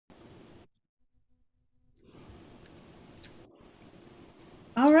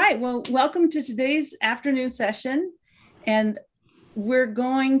All right, well, welcome to today's afternoon session. And we're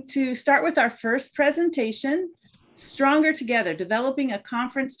going to start with our first presentation, Stronger Together, Developing a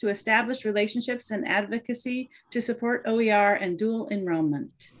Conference to Establish Relationships and Advocacy to Support OER and Dual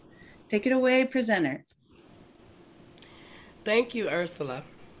Enrollment. Take it away, presenter. Thank you, Ursula.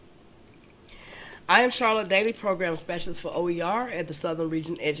 I am Charlotte Dailey, Program Specialist for OER at the Southern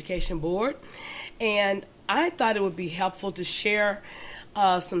Region Education Board, and I thought it would be helpful to share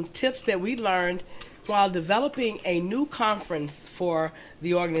some tips that we learned while developing a new conference for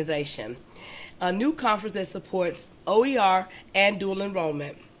the organization. A new conference that supports OER and dual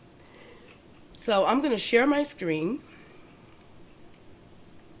enrollment. So I'm going to share my screen.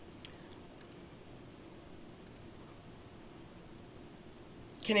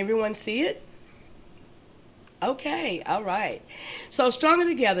 Can everyone see it? Okay, all right. So, Stronger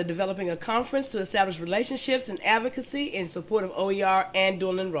Together, developing a conference to establish relationships and advocacy in support of OER and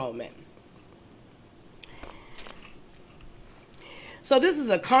dual enrollment. So, this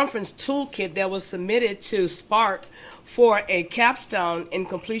is a conference toolkit that was submitted to Spark for a capstone in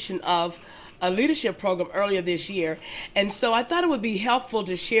completion of a leadership program earlier this year. And so, I thought it would be helpful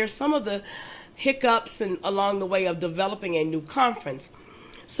to share some of the hiccups and along the way of developing a new conference.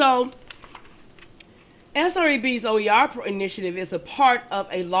 So, SREB's OER initiative is a part of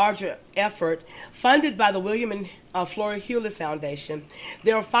a larger effort funded by the William and Flora Hewlett Foundation.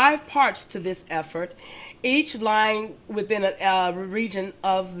 There are 5 parts to this effort, each lying within a region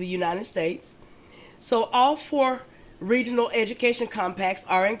of the United States. So all 4 regional education compacts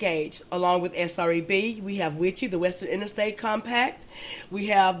are engaged, along with SREB. We have WICHE, the Western Interstate Compact. We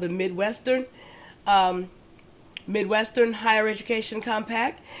have the Midwestern Higher Education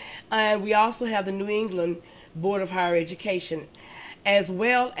Compact, and we also have the New England Board of Higher Education, as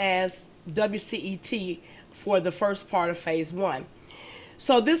well as WCET for the first part of Phase 1.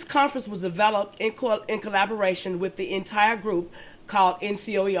 So this conference was developed in collaboration with the entire group called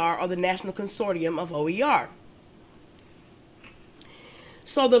NCOER, or the National Consortium of OER.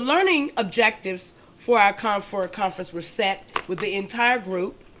 So the learning objectives for our conference were set with the entire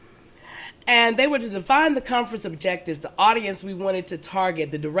group, and they were to define the conference objectives, the audience we wanted to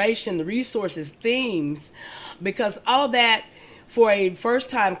target, the duration, the resources, themes, because all of that for a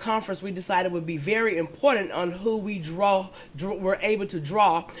first-time conference we decided would be very important on who we were able to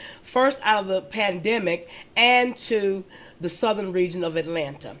draw first out of the pandemic and to the southern region of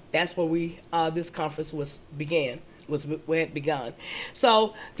Atlanta. That's where this conference was where it begun.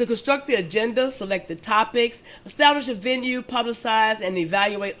 So to construct the agenda, select the topics, establish a venue, publicize, and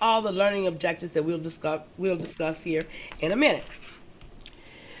evaluate all the learning objectives that we'll discuss here in a minute.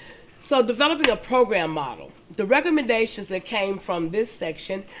 So developing a program model. The recommendations that came from this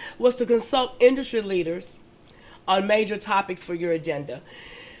section was to consult industry leaders on major topics for your agenda.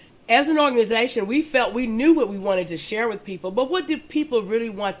 As an organization, we felt we knew what we wanted to share with people, but what did people really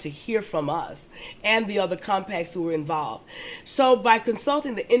want to hear from us and the other compacts who were involved? So by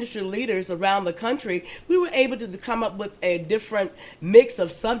consulting the industry leaders around the country, we were able to come up with a different mix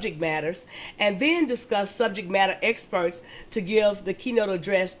of subject matters and then discuss subject matter experts to give the keynote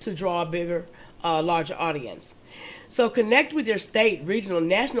address to draw a bigger, larger audience. So connect with your state, regional,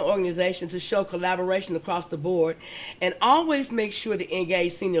 national organizations to show collaboration across the board, and always make sure to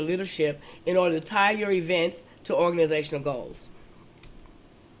engage senior leadership in order to tie your events to organizational goals.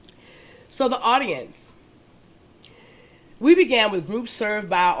 So the audience. We began with groups served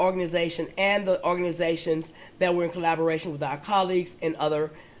by our organization and the organizations that were in collaboration with our colleagues in other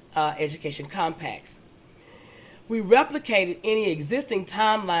education compacts. We replicated any existing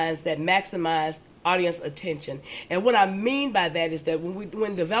timelines that maximized audience attention. And what I mean by that is that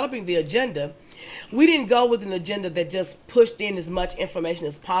when developing the agenda, we didn't go with an agenda that just pushed in as much information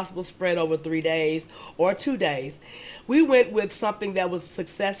as possible spread over 3 days or 2 days. We went with something that was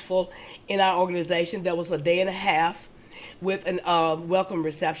successful in our organization, that was a day and a half with a welcome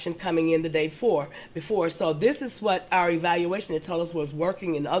reception coming in the day before. So this is what our evaluation had told us was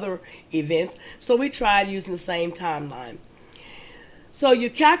working in other events. So we tried using the same timeline. So you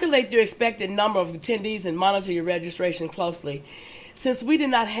calculate your expected number of attendees and monitor your registration closely. Since we did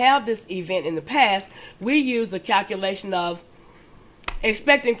not have this event in the past, we used the calculation of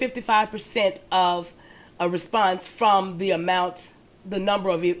expecting 55% of a response from the number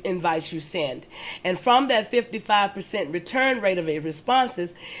of invites you send. And from that 55% return rate of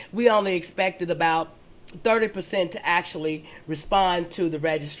responses, we only expected about 30% to actually respond to the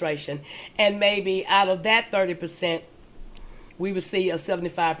registration. And maybe out of that 30%, we would see a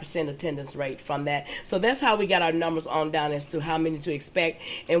 75% attendance rate from that. So that's how we got our numbers on down as to how many to expect,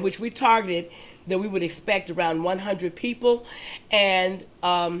 in which we targeted that we would expect around 100 people, and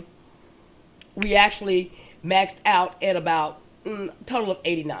we actually maxed out at about a total of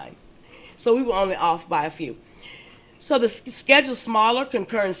 89. So we were only off by a few. So the schedule smaller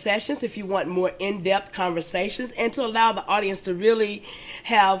concurrent sessions if you want more in-depth conversations, and to allow the audience to really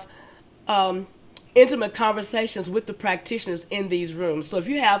have intimate conversations with the practitioners in these rooms. So if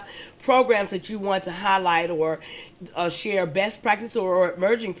you have programs that you want to highlight or share best practice or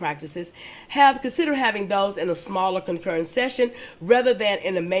emerging practices, consider having those in a smaller concurrent session rather than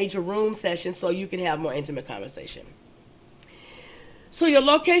in a major room session, so you can have more intimate conversation. So your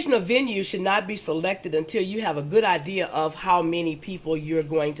location of venue should not be selected until you have a good idea of how many people you're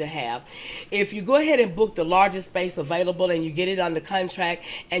going to have. If you go ahead and book the largest space available and you get it under contract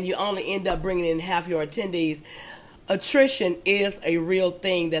and you only end up bringing in half your attendees, attrition is a real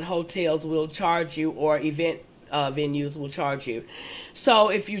thing that hotels will charge you, or event venues will charge you. So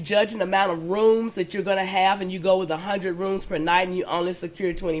if you judge an amount of rooms that you're going to have and you go with 100 rooms per night and you only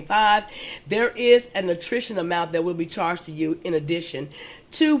secure 25, there is an attrition amount that will be charged to you in addition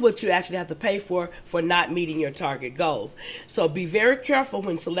to what you actually have to pay for not meeting your target goals. So be very careful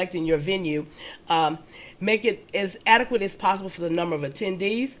when selecting your venue. Make it as adequate as possible for the number of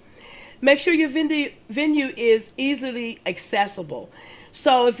attendees. Make sure your venue is easily accessible.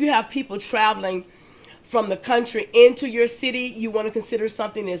 So if you have people traveling from the country into your city, you want to consider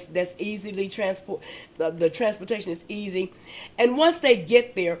something that's easily the transportation is easy. And once they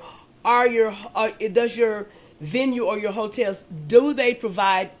get there, does your venue or your hotels, do they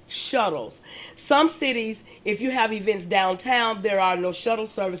provide shuttles? Some cities, if you have events downtown, there are no shuttle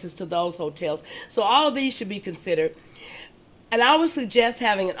services to those hotels. So all of these should be considered. And I would suggest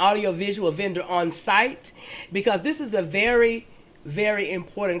having an audiovisual vendor on site, because this is a very, very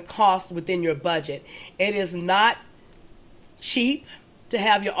important cost within your budget. It is not cheap to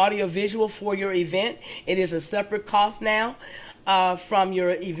have your audiovisual for your event. It is a separate cost now from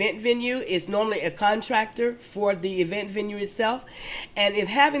your event venue. It's normally a contractor for the event venue itself. And if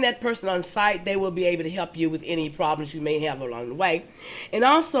having that person on site, they will be able to help you with any problems you may have along the way. And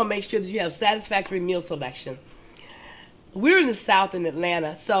also make sure that you have satisfactory meal selection. We're in the South in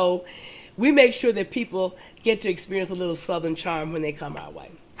Atlanta, so we make sure that people get to experience a little Southern charm when they come our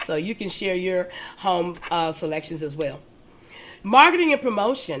way. So you can share your home selections as well. Marketing and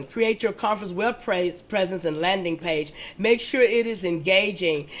promotion. Create your conference web presence and landing page. Make sure it is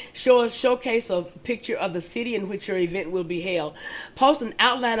engaging. Showcase a picture of the city in which your event will be held. Post an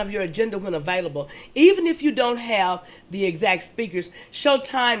outline of your agenda when available. Even if you don't have the exact speakers, show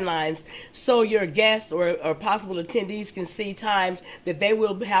timelines so your guests or possible attendees can see times that they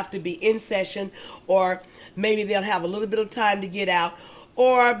will have to be in session, or maybe they'll have a little bit of time to get out,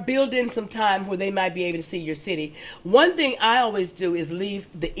 or build in some time where they might be able to see your city. One thing I always do is leave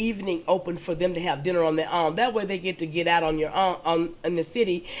the evening open for them to have dinner on their own. That way they get out on your own in the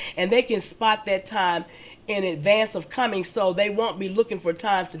city, and they can spot that time in advance of coming, so they won't be looking for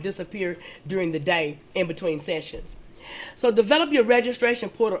times to disappear during the day in between sessions. So develop your registration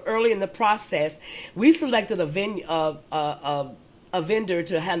portal early in the process. We selected a vendor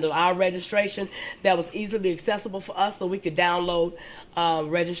to handle our registration that was easily accessible for us, so we could download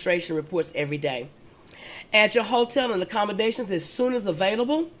registration reports every day. Add your hotel and accommodations as soon as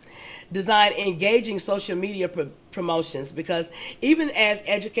available. Design engaging social media promotions, because even as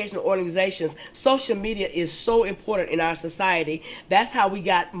educational organizations, social media is so important in our society. That's how we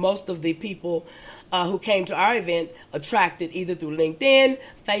got most of the people who came to our event attracted, either through LinkedIn,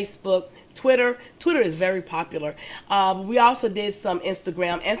 Facebook, Twitter. Twitter is very popular. We also did some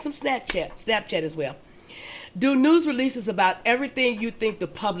Instagram and some Snapchat as well. Do news releases about everything you think the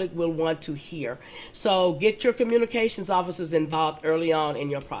public will want to hear. So get your communications officers involved early on in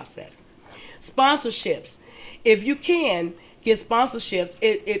your process. Sponsorships. If you can get sponsorships,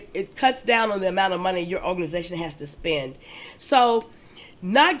 it cuts down on the amount of money your organization has to spend. So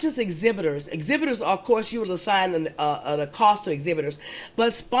not just exhibitors. Exhibitors, of course, you will assign a cost to exhibitors.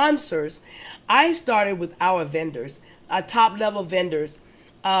 But sponsors, I started with our vendors, our top-level vendors.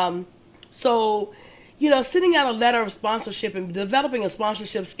 So, sending out a letter of sponsorship and developing a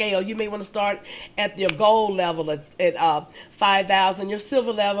sponsorship scale, you may want to start at your gold level at 5,000, your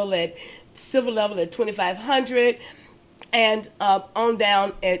silver level at 2,500, and on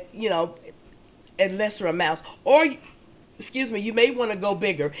down at at lesser amounts. Or you may want to go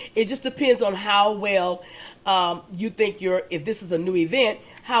bigger. It just depends on how well you think if this is a new event,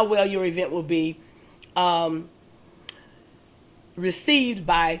 how well your event will be received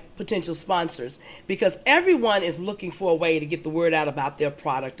by potential sponsors, because everyone is looking for a way to get the word out about their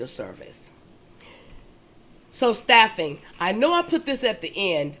product or service. So staffing, I know I put this at the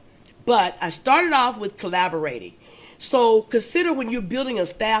end, but I started off with collaborating. So consider when you're building a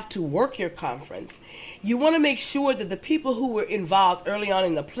staff to work your conference, you want to make sure that the people who were involved early on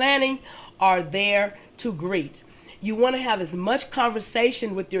in the planning are there to greet. You want to have as much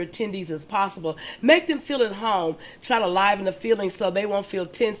conversation with your attendees as possible. Make them feel at home. Try to liven the feeling so they won't feel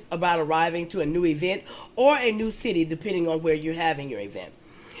tense about arriving to a new event or a new city, depending on where you're having your event.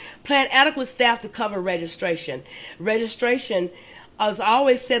 Plan adequate staff to cover registration. Registration is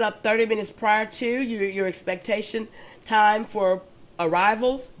always set up 30 minutes prior to your expectation time for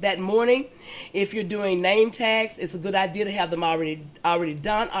arrivals that morning. If you're doing name tags, it's a good idea to have them already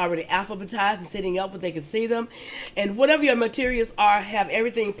done, already alphabetized and sitting up where they can see them. And whatever your materials are, have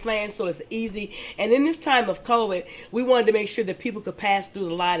everything planned so it's easy. And in this time of COVID, we wanted to make sure that people could pass through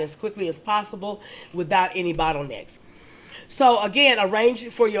the line as quickly as possible without any bottlenecks. So again, arrange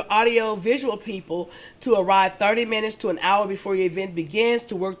for your audio visual people to arrive 30 minutes to an hour before your event begins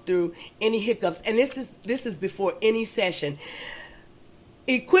to work through any hiccups. And this is before any session.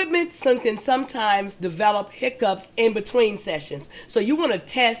 Equipment can sometimes develop hiccups in between sessions. So you want to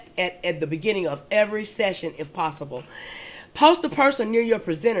test at the beginning of every session if possible. Post a person near your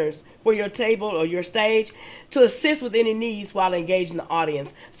presenters or your table or your stage to assist with any needs while engaging the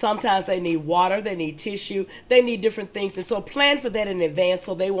audience. Sometimes they need water, they need tissue, they need different things. And so plan for that in advance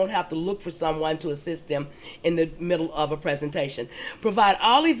so they won't have to look for someone to assist them in the middle of a presentation. Provide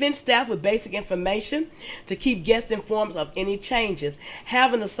all event staff with basic information to keep guests informed of any changes.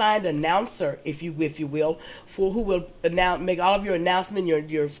 Have an assigned announcer, if you will, for who will make all of your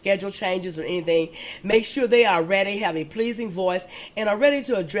announcements, your schedule changes or anything. Make sure they are ready, have a pleasing voice, and are ready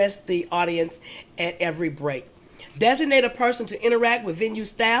to address the audience at every break. Designate a person to interact with venue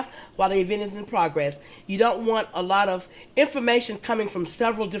staff while the event is in progress. You don't want a lot of information coming from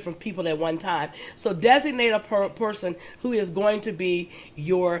several different people at one time. So designate a person who is going to be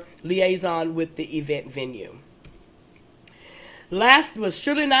your liaison with the event venue. Last but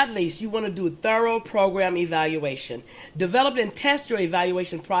surely not least, you want to do a thorough program evaluation. Develop and test your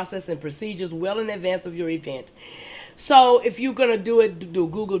evaluation process and procedures well in advance of your event. So if you're going to do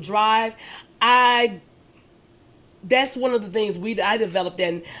Google Drive, that's one of the things I developed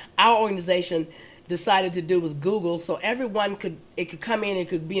and our organization decided to do was Google, so everyone could come in, it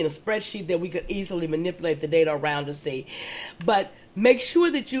could be in a spreadsheet that we could easily manipulate the data around to see. But make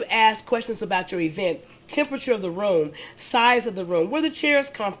sure that you ask questions about your event, temperature of the room, size of the room, were the chairs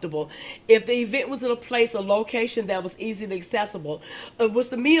comfortable, if the event was in a place or location that was easily accessible, were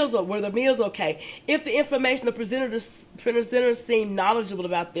the meals okay, if the information the presenters seemed knowledgeable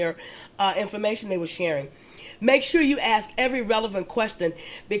about their information they were sharing. Make sure you ask every relevant question,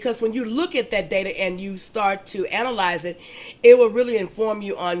 because when you look at that data and you start to analyze it, it will really inform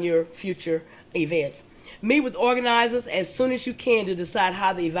you on your future events. Meet with organizers as soon as you can to decide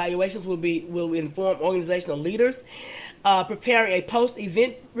how the evaluations will inform organizational leaders. Preparing a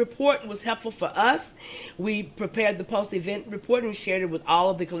post-event report was helpful for us. We prepared the post-event report and shared it with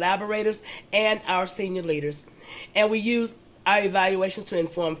all of the collaborators and our senior leaders. And we used our evaluations to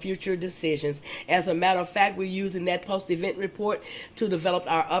inform future decisions. As a matter of fact, we're using that post-event report to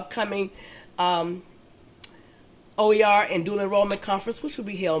develop our upcoming OER and dual enrollment conference, which will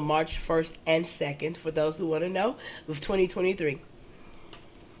be held March 1st and 2nd, for those who want to know, of 2023.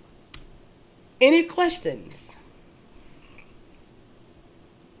 Any questions?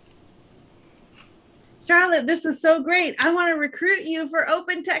 Charlotte, this was so great. I want to recruit you for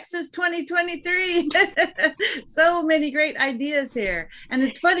OpenTX 2023. So many great ideas here. And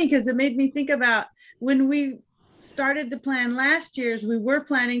it's funny because it made me think about when we started to plan last year's, we were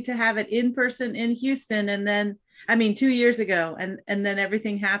planning to have it in person in Houston. And then, 2 years ago, and then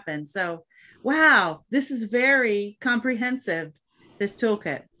everything happened. So, wow, this is very comprehensive, this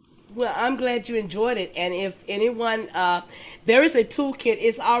toolkit. Well, I'm glad you enjoyed it. And if anyone, there is a toolkit.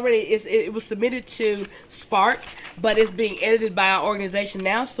 It was submitted to Spark, but it's being edited by our organization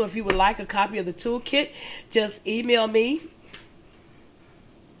now. So if you would like a copy of the toolkit, just email me.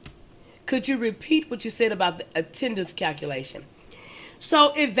 Could you repeat what you said about the attendance calculation?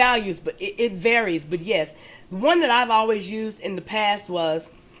 So it varies, but yes, the one that I've always used in the past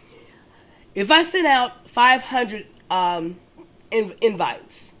was, if I sent out 500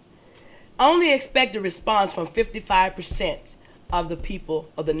 invites, only expect a response from 55% of the people,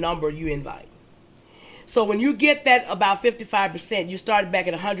 of the number you invite. So when you get that about 55%, you start back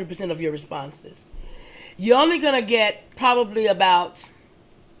at 100% of your responses. You're only going to get probably about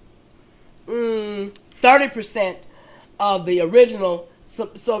 30% of the original.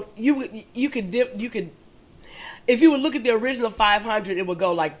 So you could if you would look at the original 500, it would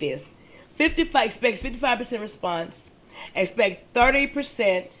go like this: 55 expect 55% response, expect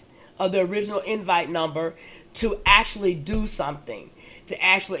 30% of the original invite number to actually do something, to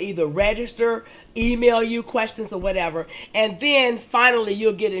actually either register, email you questions or whatever, and then finally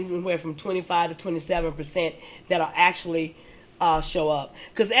you'll get anywhere from 25 to 27% that'll actually show up,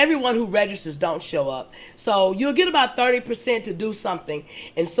 because everyone who registers don't show up. So you'll get about 30% to do something.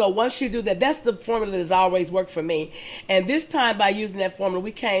 And so once you do that, that's the formula that has always worked for me. And this time, by using that formula,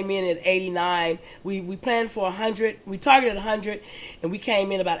 we came in at 89. We planned for 100. We targeted 100, and we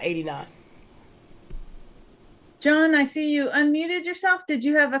came in about 89. John, I see you unmuted yourself. Did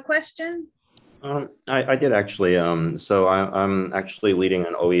you have a question? I did actually. So I'm actually leading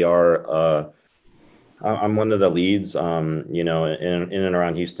an OER. I'm one of the leads, you know, in and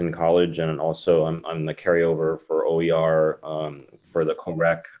around Houston College, and also I'm the carryover for OER for the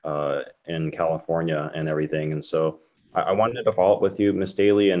COREC in California and everything. And so I wanted to follow up with you, Ms.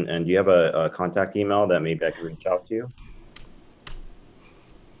 Dailey, and do you have a contact email that maybe I could reach out to you?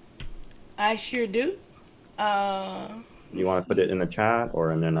 I sure do. You want to put it in the chat, or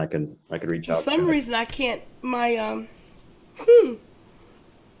and then I could reach out? For some reason, I can't.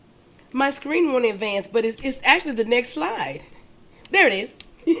 My screen won't advance, but it's actually the next slide. There it is.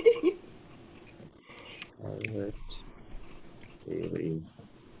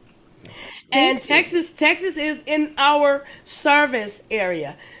 And Texas is in our service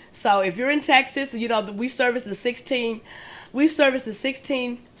area. So if you're in Texas, you know we service the 16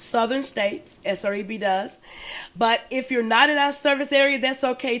 southern states, SREB does. But if you're not in our service area, that's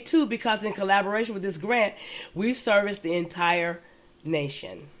okay too, because in collaboration with this grant, we service the entire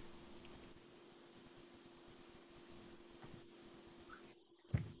nation.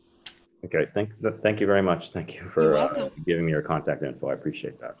 Okay, thank you very much. Thank you for giving me your contact info. I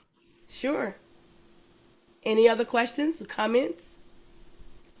appreciate that. Sure. Any other questions or comments?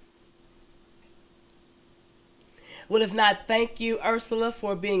 Well, if not, thank you, Ursula,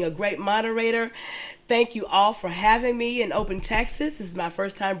 for being a great moderator. Thank you all for having me in Open Texas. This is my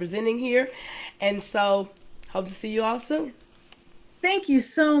first time presenting here. And so hope to see you all soon. Thank you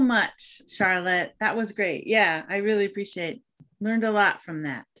so much, Charlotte. That was great. Yeah, I really appreciate, learned a lot from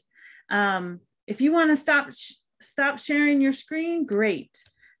that. If you want to stop sharing your screen, great.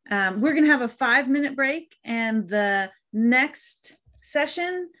 We're going to have a 5-minute break, and the next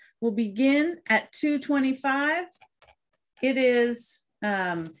session will begin at 2:25. It is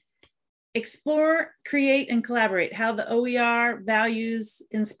Explore, Create, and Collaborate, how the OER values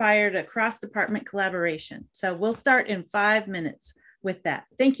inspired a cross-department collaboration. So we'll start in 5 minutes with that.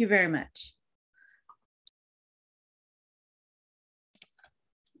 Thank you very much.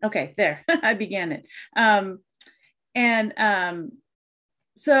 Okay, there, I began it.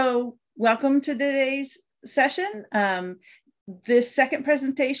 So welcome to today's session. This second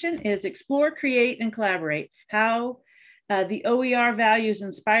presentation is Explore, Create, and Collaborate, how the OER values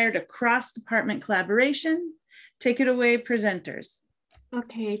inspired a cross-department collaboration. Take it away, presenters.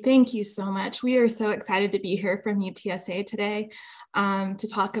 Okay, thank you so much. We are so excited to be here from UTSA today to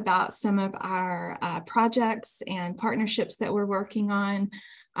talk about some of our projects and partnerships that we're working on,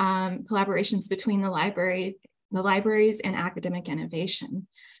 collaborations between the libraries and academic innovation.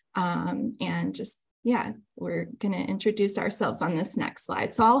 And just, yeah, we're going to introduce ourselves on this next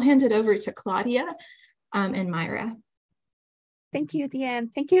slide. So I'll hand it over to Claudia and Mayra. Thank you,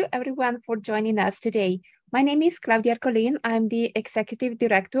 DeeAnn. Thank you, everyone, for joining us today. My name is Claudia Arcolin. I'm the Executive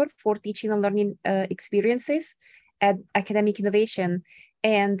Director for Teaching and Learning Experiences at Academic Innovation.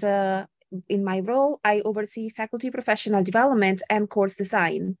 And in my role, I oversee faculty professional development and course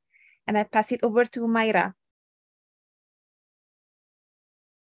design. And I pass it over to Mayra.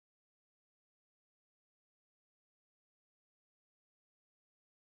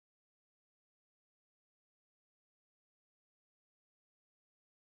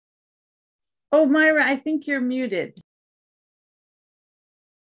 Oh, Mayra, I think you're muted.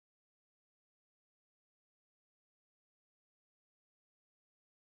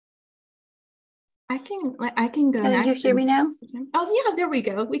 I can go next. Can you hear me now? Oh yeah, there we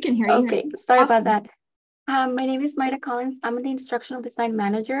go. We can hear you. Okay, sorry about that. My name is Mayra Collins. I'm the Instructional Design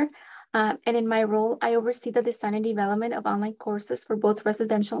Manager. And in my role, I oversee the design and development of online courses for both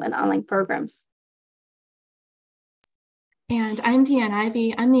residential and online programs. And I'm DeeAnn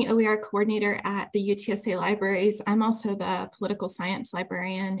Ivie. I'm the OER coordinator at the UTSA Libraries. I'm also the political science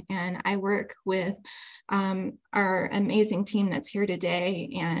librarian, and I work with our amazing team that's here today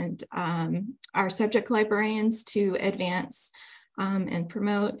and our subject librarians to advance and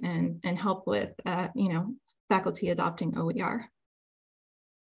promote and help with faculty adopting OER.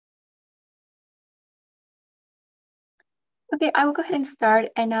 Okay, I will go ahead and start,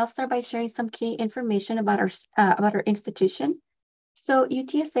 and I'll start by sharing some key information about our institution. So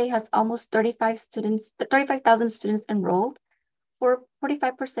UTSA has almost 35,000 students enrolled.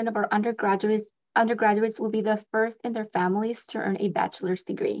 45% of our undergraduates will be the first in their families to earn a bachelor's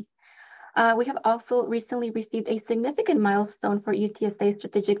degree. We have also recently received a significant milestone for UTSA's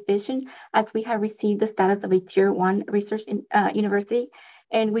strategic vision, as we have received the status of a Tier 1 research university,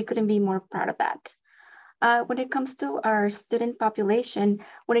 and we couldn't be more proud of that. When it comes to our student population,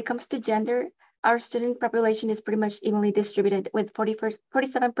 when it comes to gender, our student population is pretty much evenly distributed, with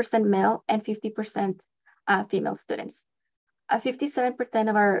 47% male and 50% female students. 57%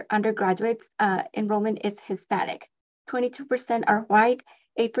 of our undergraduates enrollment is Hispanic, 22% are white,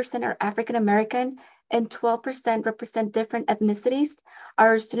 8% are African American, and 12% represent different ethnicities.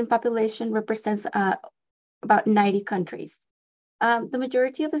 Our student population represents about 90 countries. The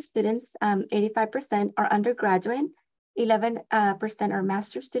majority of the students, 85%, are undergraduate, 11% are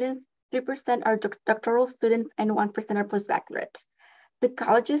master's students, 3% are doctoral students, and 1% are postbaccalaureate. The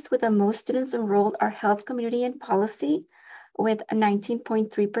colleges with the most students enrolled are Health, Community, and Policy, with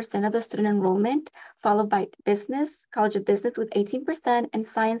 19.3% of the student enrollment, followed by Business, College of Business with 18%, and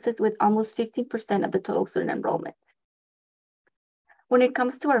Sciences with almost 15% of the total student enrollment. When it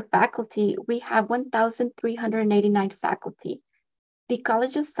comes to our faculty, we have 1,389 faculty. The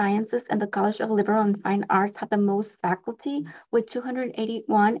College of Sciences and the College of Liberal and Fine Arts have the most faculty, with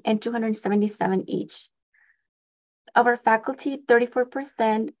 281 and 277 each. Of our faculty,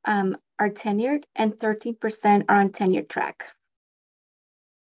 34% are tenured and 13% are on tenured track.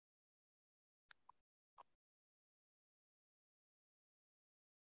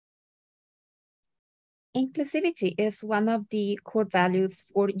 Inclusivity is one of the core values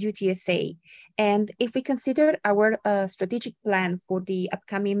for UTSA. And if we consider our strategic plan for the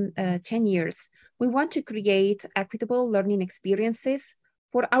upcoming 10 years, we want to create equitable learning experiences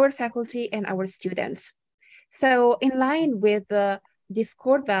for our faculty and our students. So in line with this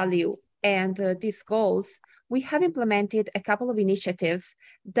core value and these goals, we have implemented a couple of initiatives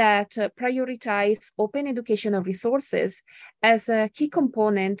that prioritize open educational resources as a key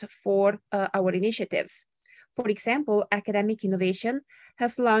component for our initiatives. For example, Academic Innovation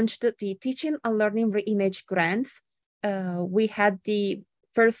has launched the Teaching and Learning Reimage grants. We had the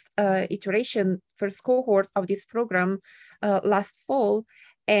first first cohort of this program last fall,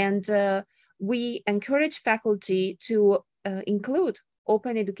 and we encourage faculty to include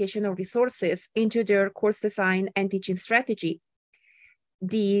open educational resources into their course design and teaching strategy.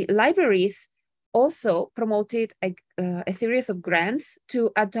 The libraries also promoted a series of grants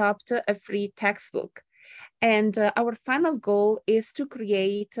to adopt a free textbook. And our final goal is to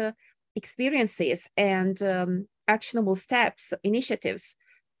create experiences and actionable steps, initiatives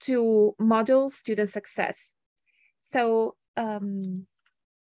to model student success. So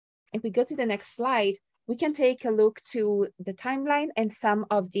if we go to the next slide, we can take a look to the timeline and some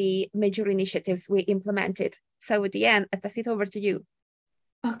of the major initiatives we implemented. So DeeAnn, I pass it over to you.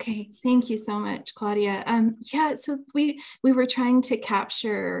 Okay, thank you so much, Claudia. Yeah, so we were trying to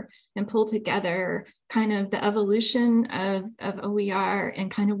capture and pull together kind of the evolution of OER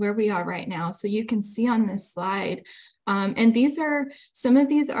and kind of where we are right now. So you can see on this slide, and some of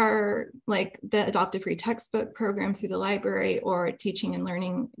these are like the Adoptive Free Textbook program through the library or teaching and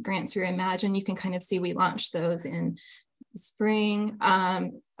learning grants through Imagine. You can kind of see we launched those in spring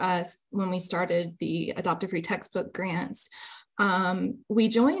when we started the Adoptive Free Textbook grants. We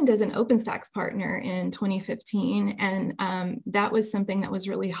joined as an OpenTX partner in 2015, and that was something that was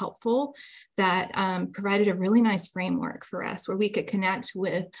really helpful, that provided a really nice framework for us where we could connect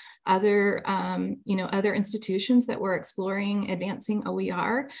with other institutions that were exploring advancing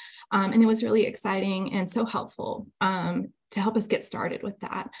OER, and it was really exciting and so helpful to help us get started with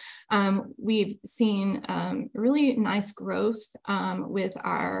that. We've seen really nice growth with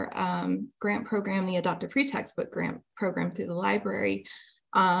our grant program, the Adoptive Free Textbook grant program through the library,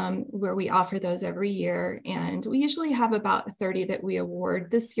 where we offer those every year. And we usually have about 30 that we award.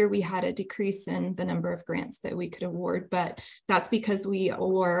 This year we had a decrease in the number of grants that we could award, but that's because we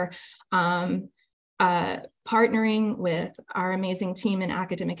were partnering with our amazing team in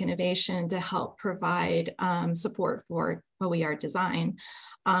academic innovation to help provide support for OER design.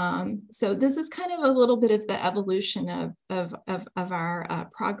 So this is kind of a little bit of the evolution of our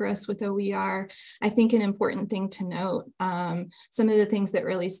progress with OER. I think an important thing to note, some of the things that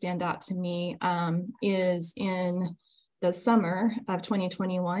really stand out to me is in the summer of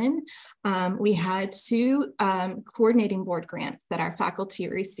 2021, we had 2 coordinating board grants that our faculty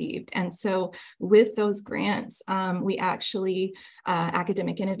received. And so with those grants, we actually,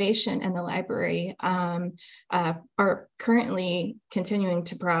 academic innovation and the library are currently continuing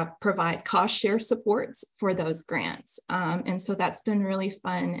to provide cost share supports for those grants. And so that's been really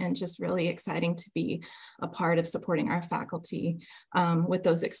fun and just really exciting to be a part of supporting our faculty with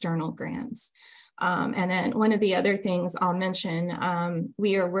those external grants. And then one of the other things I'll mention,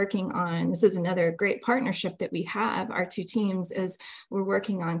 we are working on, this is another great partnership that we have, our 2 teams, is we're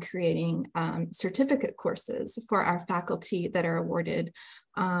working on creating certificate courses for our faculty that are awarded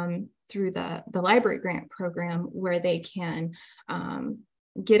through the library grant program, where they can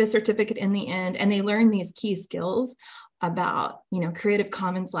get a certificate in the end, and they learn these key skills about, Creative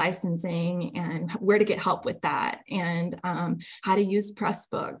Commons licensing and where to get help with that, and how to use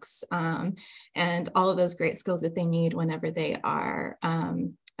Pressbooks, and all of those great skills that they need whenever they are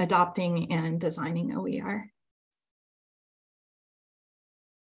adopting and designing OER.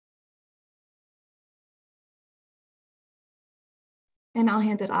 And I'll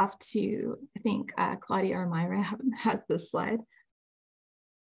hand it off to, I think, Claudia or Mayra has this slide.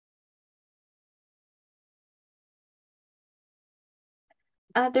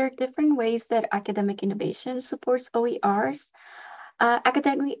 There are different ways that academic innovation supports OERs.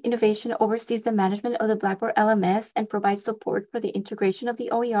 Academic innovation oversees the management of the Blackboard LMS and provides support for the integration of the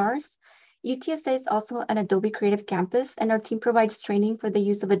OERs. UTSA is also an Adobe Creative Campus, and our team provides training for the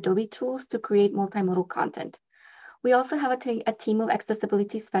use of Adobe tools to create multimodal content. We also have a team of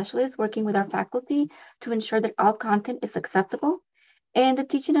accessibility specialists working with our faculty to ensure that all content is accessible. And the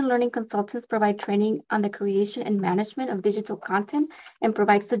teaching and learning consultants provide training on the creation and management of digital content and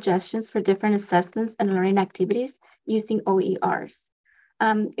provide suggestions for different assessments and learning activities using OERs.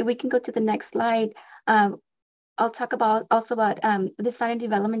 If we can go to the next slide, I'll talk about the design and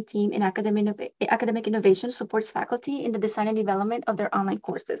development team in academic innovation supports faculty in the design and development of their online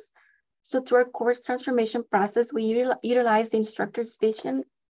courses. So through our course transformation process, we utilize the instructor's vision,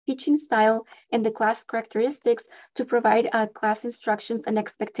 teaching style, and the class characteristics to provide class instructions and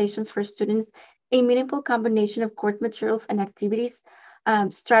expectations for students, a meaningful combination of course materials and activities,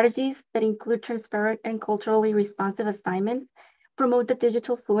 strategies that include transparent and culturally responsive assignments, promote the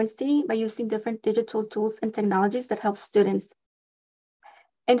digital fluency by using different digital tools and technologies that help students,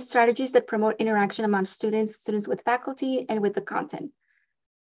 and strategies that promote interaction among students with faculty, and with the content.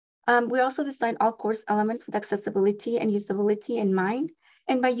 We also design all course elements with accessibility and usability in mind.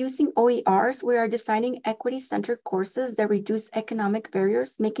 And by using OERs, we are designing equity-centered courses that reduce economic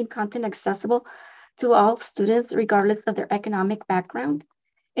barriers, making content accessible to all students regardless of their economic background.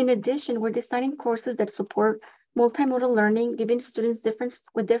 In addition, we're designing courses that support multimodal learning, giving students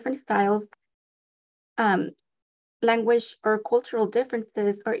with different styles, language or cultural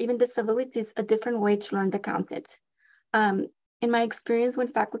differences, or even disabilities, a different way to learn the content. In my experience, when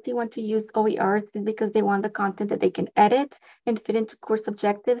faculty want to use OERs, it's because they want the content that they can edit and fit into course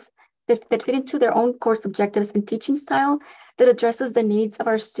objectives, that fit into their own course objectives and teaching style that addresses the needs of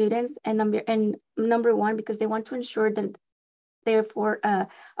our students, and number one, because they want to ensure that they afford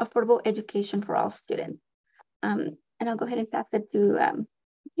affordable education for all students. And I'll go ahead and pass it to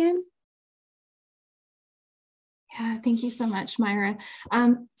DeeAnn. Yeah, thank you so much, Mayra.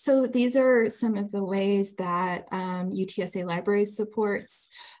 So these are some of the ways that UTSA Libraries supports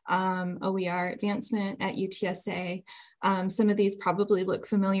OER advancement at UTSA. Some of these probably look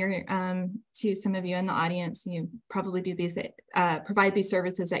familiar to some of you in the audience. You probably do these, provide these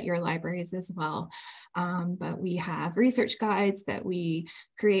services at your libraries as well. But we have research guides that we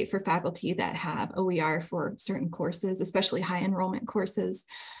create for faculty that have OER for certain courses, especially high enrollment courses.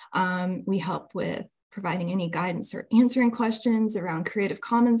 We help with providing any guidance or answering questions around Creative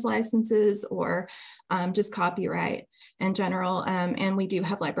Commons licenses or just copyright in general. And we do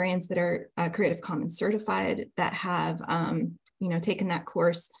have librarians that are Creative Commons certified that have taken that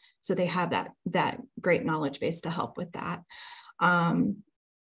course. So they have that great knowledge base to help with that. And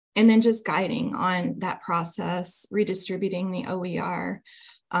then just guiding on that process, redistributing the OER,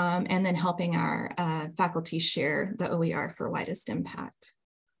 and then helping our faculty share the OER for widest impact.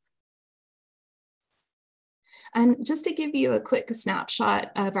 And just to give you a quick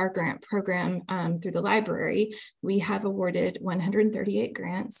snapshot of our grant program through the library, we have awarded 138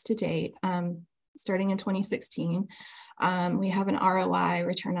 grants to date, starting in 2016. We have an ROI,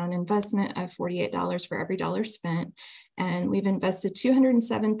 return on investment, of $48 for every dollar spent. And we've invested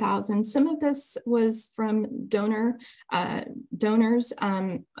 $207,000. Some of this was from donors. A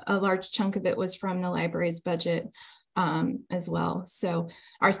large chunk of it was from the library's budget. as well. So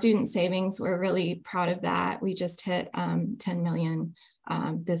our student savings, we're really proud of that. We just hit 10 million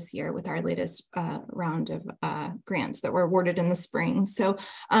this year with our latest round of grants that were awarded in the spring. So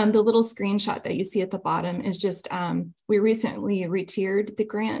the little screenshot that you see at the bottom is just, we recently retiered the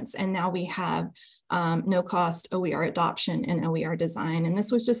grants, and now we have no cost OER adoption and OER design. And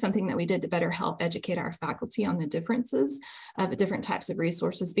this was just something that we did to better help educate our faculty on the differences of the different types of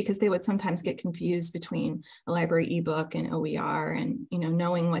resources, because they would sometimes get confused between a library ebook and OER, and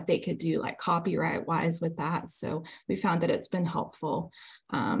knowing what they could do like copyright wise with that. So we found that it's been helpful.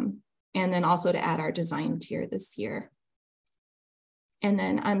 And then also to add our design tier this year. And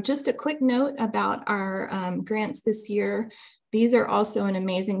then just a quick note about our grants this year. These are also an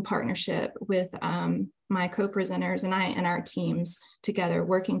amazing partnership with my co-presenters and I and our teams together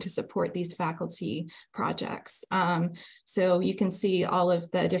working to support these faculty projects. So you can see all of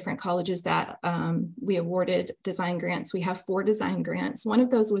the different colleges that we awarded design grants. We have 4 design grants. One of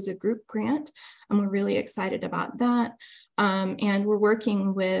those was a group grant, and we're really excited about that. And we're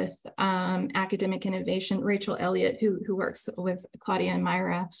working with academic innovation, Rachel Elliott, who works with Claudia and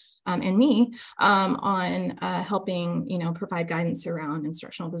Mayra and me on helping, provide guidance around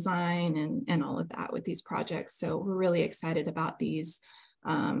instructional design and all of that with these projects. So we're really excited about these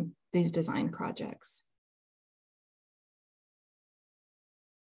design projects.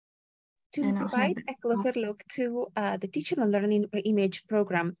 To provide a closer look to the Teaching and Learning Reimage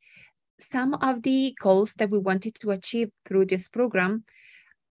program, some of the goals that we wanted to achieve through this program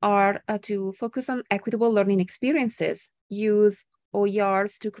are to focus on equitable learning experiences, use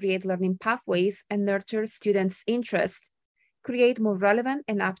OERs to create learning pathways and nurture students' interests, create more relevant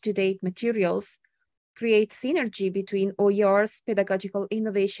and up-to-date materials, create synergy between OERs, pedagogical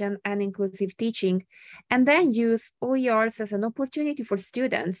innovation, and inclusive teaching, and then use OERs as an opportunity for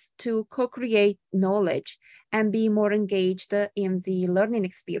students to co-create knowledge and be more engaged in the learning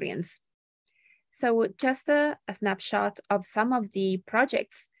experience. So just a snapshot of some of the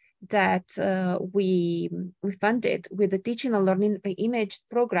projects that we funded with the Teaching and Learning Reimage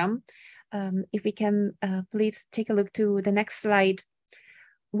program. If we can please take a look to the next slide.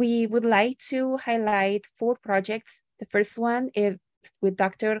 We would like to highlight 4 projects. The first one is with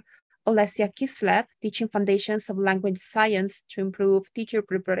Dr. Olesia Kislev, Teaching Foundations of Language Science to Improve Teacher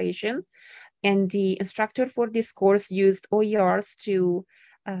Preparation. And the instructor for this course used OERs to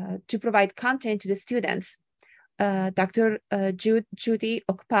provide content to the students. Dr. Judy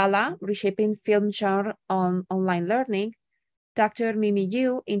Okpala, Reshaping Film Genre on Online Learning. Dr. Mimi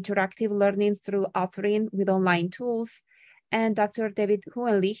Yu, Interactive Learning through Authoring with Online Tools. And Dr. David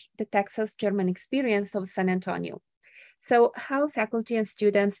Hohenlich, The Texas German Experience of San Antonio. So how faculty and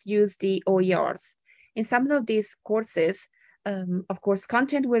students use the OERs. In some of these courses, of course,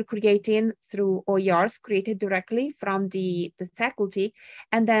 content we're creating through OERs created directly from the faculty,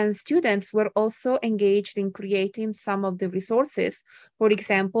 and then students were also engaged in creating some of the resources. For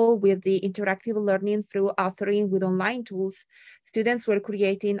example, with the interactive learning through authoring with online tools, students were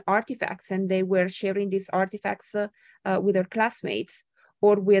creating artifacts and they were sharing these artifacts with their classmates.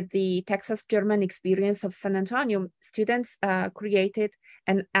 Or with the Texas German Experience of San Antonio, students created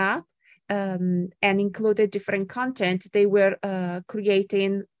an app and included different content they were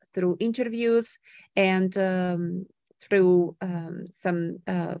creating through interviews and through some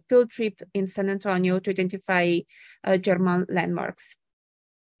field trip in San Antonio to identify German landmarks.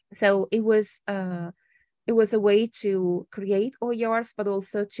 So it was a way to create OERs, but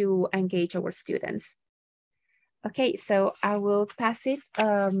also to engage our students. Okay, so I will pass it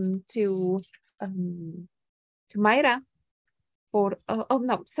to Mayra.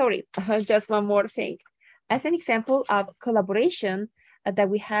 Just one more thing. As an example of collaboration that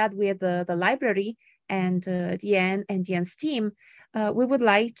we had with the library and DeeAnn and DeeAnn's team, we would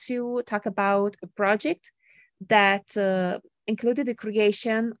like to talk about a project that included the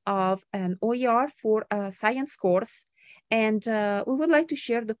creation of an OER for a science course. And we would like to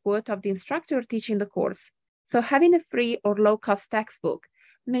share the quote of the instructor teaching the course. So having a free or low-cost textbook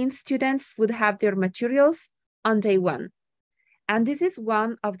means students would have their materials on day one. And this is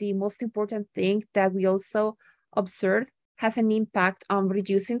one of the most important things that we also observe has an impact on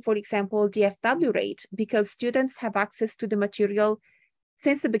reducing, for example, the FW rate, because students have access to the material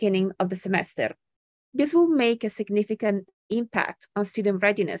since the beginning of the semester. This will make a significant impact on student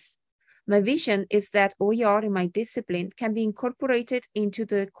readiness. My vision is that OER in my discipline can be incorporated into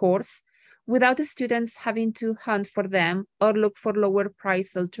the course without the students having to hunt for them or look for lower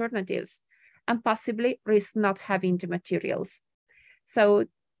price alternatives, and possibly risk not having the materials. So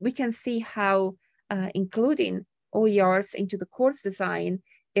we can see how including OERs into the course design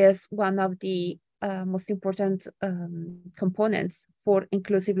is one of the most important components for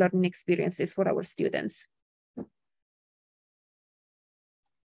inclusive learning experiences for our students.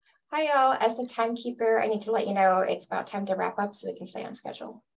 Hi, y'all. As the timekeeper, I need to let you know it's about time to wrap up so we can stay on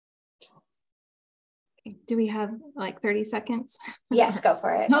schedule. Do we have like 30 seconds? Yes, go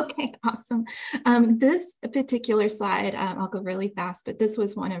for it. Okay, awesome. This particular slide, I'll go really fast, but this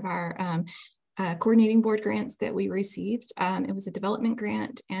was one of our coordinating board grants that we received. It was a development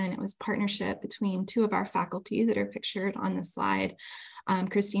grant, and it was partnership between two of our faculty that are pictured on the slide,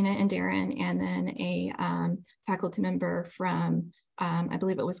 Christina and Darren, and then a faculty member from, I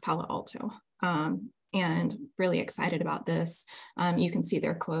believe it was Palo Alto. And really excited about this. You can see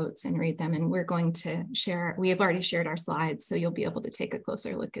their quotes and read them, and we're going to share, we have already shared our slides, so you'll be able to take a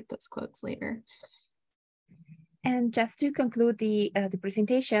closer look at those quotes later. And just to conclude the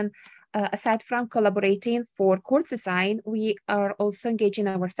presentation, aside from collaborating for course design, we are also engaging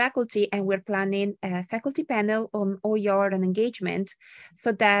our faculty, and we're planning a faculty panel on OER and engagement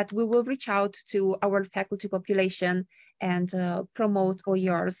so that we will reach out to our faculty population and promote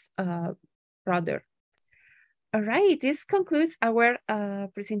OERs broader. All right, this concludes our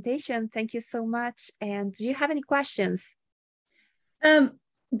presentation. Thank you so much. And do you have any questions?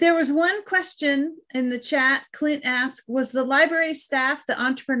 There was one question in the chat. Clint asked, was the library staff the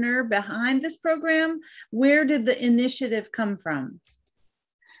entrepreneur behind this program? Where did the initiative come from?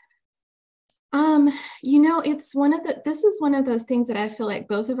 You know, it's this is one of those things that I feel like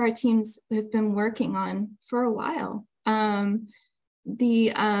both of our teams have been working on for a while. We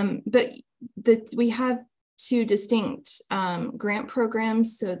have two distinct grant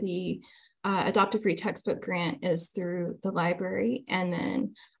programs. So the Adopt a Free Textbook grant is through the library, and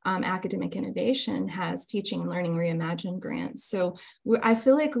then Academic Innovation has Teaching and Learning Reimagined grants. So I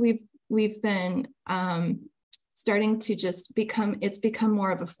feel like we've been starting to just it's become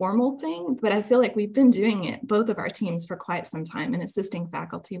more of a formal thing, but I feel like we've been doing it, both of our teams, for quite some time, and assisting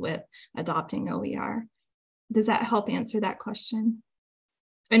faculty with adopting OER. Does that help answer that question?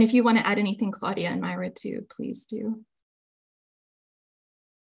 And if you want to add anything, Claudia and Mayra too, please do.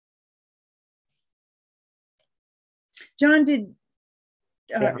 John,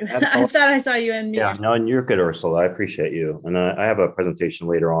 I thought I saw you in. Yeah, no, and you're good, Ursula. I appreciate you. And I have a presentation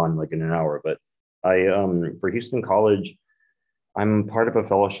later on, like in an hour, but for Houston College, I'm part of a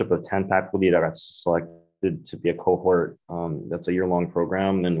fellowship of 10 faculty that got selected to be a cohort. That's a year-long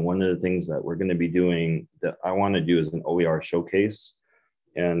program. And one of the things that we're going to be doing that I want to do is an OER showcase.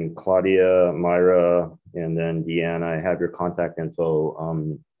 And Claudia, Mayra, and then DeeAnn, I have your contact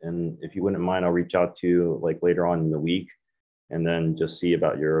info. And if you wouldn't mind, I'll reach out to you like later on in the week, and then just see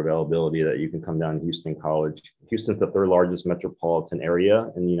about your availability that you can come down to Houston College. Houston's the third largest metropolitan area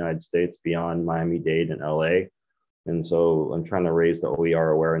in the United States beyond Miami-Dade and LA. And so I'm trying to raise the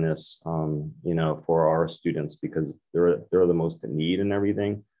OER awareness, you know, for our students, because they're the most in need and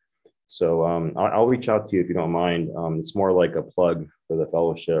everything. So I'll reach out to you if you don't mind. It's more like a plug for the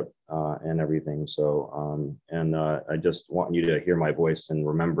fellowship and everything. So, I just want you to hear my voice and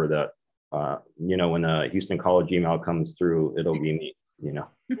remember that, you know, when a Houston College email comes through, it'll be me, you know.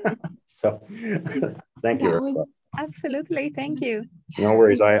 So thank you. Ursula. Absolutely, thank you. No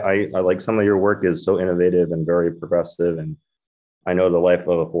worries. I like some of your work is so innovative and very progressive, and I know the life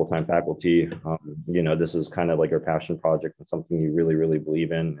of a full-time faculty, you know, this is kind of like your passion project and something you really, really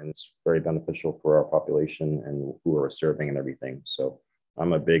believe in, and it's very beneficial for our population and who are serving and everything. So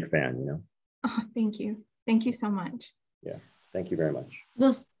I'm a big fan, you know. Oh, thank you. Thank you so much. Yeah, thank you very much.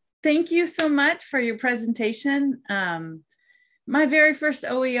 Well, thank you so much for your presentation. My very first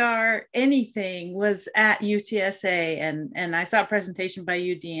OER anything was at UTSA, and I saw a presentation by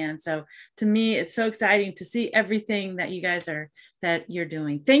you, DeeAnn. So to me, it's so exciting to see everything that you guys that you're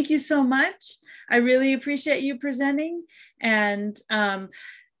doing. Thank you so much. I really appreciate you presenting. And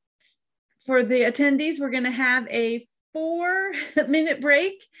for the attendees, we're going to have a 4-minute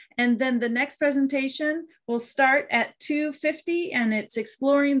break, and then the next presentation will start at 2:50, and it's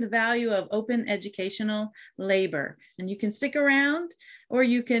exploring the value of open educational labor. And you can stick around or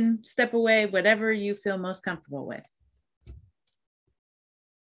you can step away, whatever you feel most comfortable with.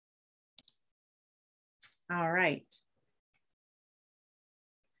 All right.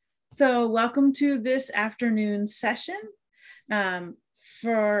 So welcome to this afternoon session.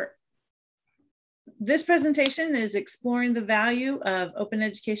 For this presentation is exploring the value of open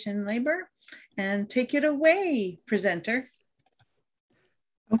education labor. And take it away, presenter.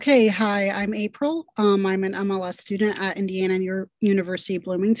 Okay, hi, I'm April. I'm an MLS student at Indiana University,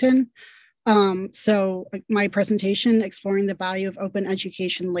 Bloomington. So my presentation, exploring the value of open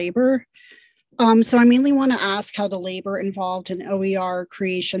education labor. So I mainly want to ask how the labor involved in OER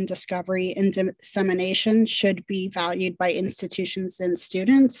creation, discovery, and dissemination should be valued by institutions and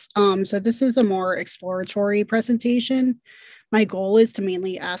students. So this is a more exploratory presentation. My goal is to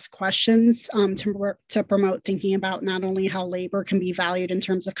mainly ask questions to promote thinking about not only how labor can be valued in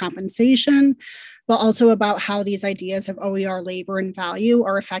terms of compensation, but also about how these ideas of OER labor and value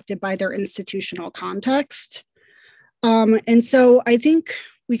are affected by their institutional context. And so I think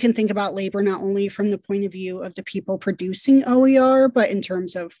we can think about labor not only from the point of view of the people producing OER, but in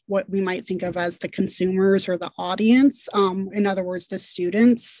terms of what we might think of as the consumers or the audience, in other words, the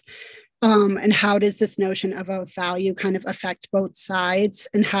students. And how does this notion of a value kind of affect both sides?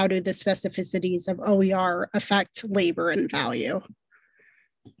 And how do the specificities of OER affect labor and value?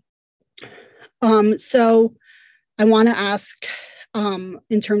 So I want to ask,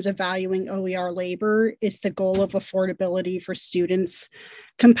 in terms of valuing OER labor, is the goal of affordability for students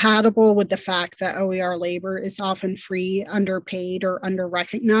compatible with the fact that OER labor is often free, underpaid, or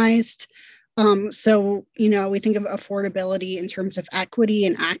underrecognized? So, we think of affordability in terms of equity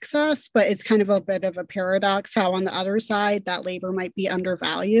and access, but it's kind of a bit of a paradox how on the other side that labor might be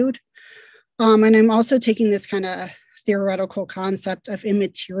undervalued. And I'm also taking this kind of theoretical concept of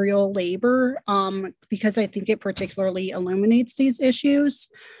immaterial labor because I think it particularly illuminates these issues,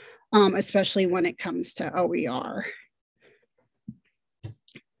 especially when it comes to OER.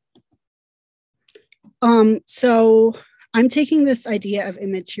 So I'm taking this idea of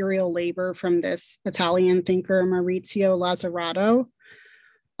immaterial labor from this Italian thinker, Maurizio Lazzarato.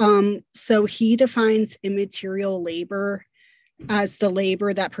 So he defines immaterial labor as the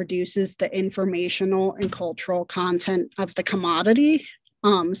labor that produces the informational and cultural content of the commodity.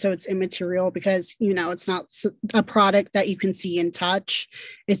 So it's immaterial because, it's not a product that you can see and touch.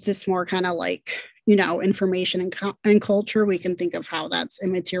 It's this more kind of like, information and culture. We can think of how that's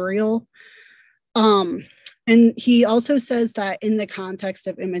immaterial. And he also says that in the context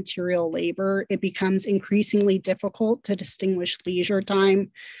of immaterial labor, it becomes increasingly difficult to distinguish leisure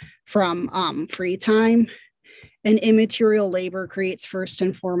time from free time. And immaterial labor creates first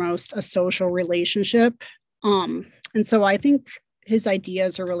and foremost a social relationship. And so I think his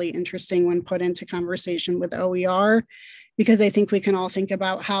ideas are really interesting when put into conversation with OER, because I think we can all think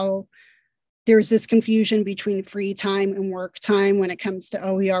about how there's this confusion between free time and work time when it comes to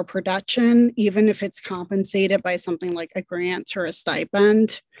OER production, even if it's compensated by something like a grant or a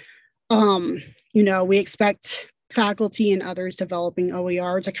stipend. We expect faculty and others developing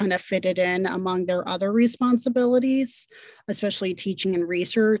OER to kind of fit it in among their other responsibilities, especially teaching and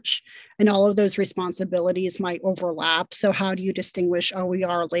research. And all of those responsibilities might overlap. So how do you distinguish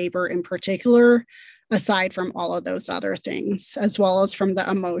OER labor in particular, aside from all of those other things, as well as from the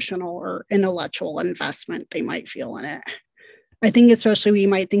emotional or intellectual investment they might feel in it? I think especially we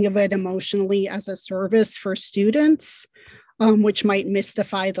might think of it emotionally as a service for students, which might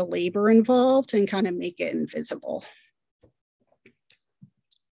mystify the labor involved and kind of make it invisible.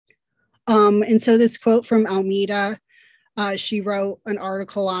 And so this quote from Almeida, she wrote an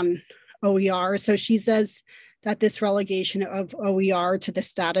article on OER. So she says that this relegation of OER to the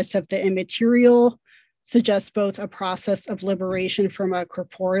status of the immaterial suggests both a process of liberation from a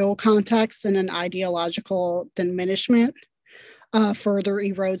corporeal context and an ideological diminishment. Further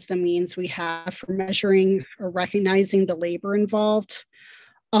erodes the means we have for measuring or recognizing the labor involved.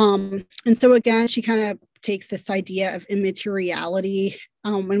 And so again, she kind of takes this idea of immateriality,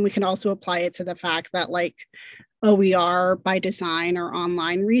 and we can also apply it to the fact that like OER by design are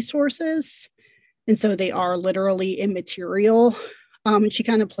online resources. And so they are literally immaterial. And she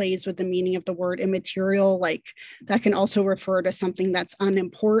kind of plays with the meaning of the word immaterial, like that can also refer to something that's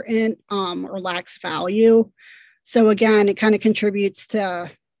unimportant or lacks value. So again, it kind of contributes to,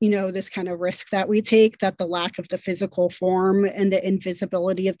 this kind of risk that we take, that the lack of the physical form and the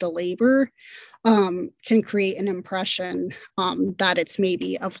invisibility of the labor can create an impression that it's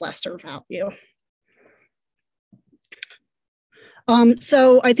maybe of lesser value.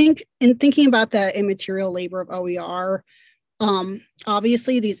 So I think in thinking about the immaterial labor of OER,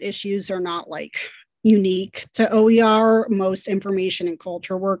 obviously these issues are not like unique to OER. Most information and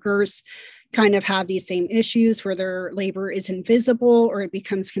culture workers kind of have these same issues where their labor is invisible or it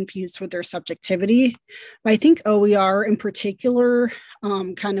becomes confused with their subjectivity. But I think OER in particular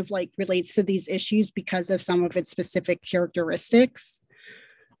kind of like relates to these issues because of some of its specific characteristics.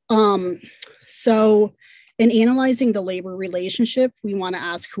 So in analyzing the labor relationship, we want to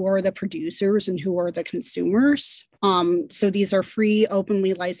ask who are the producers and who are the consumers. So these are free,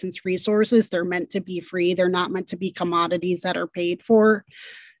 openly licensed resources. They're meant to be free. They're not meant to be commodities that are paid for.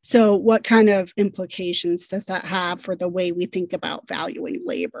 So what kind of implications does that have for the way we think about valuing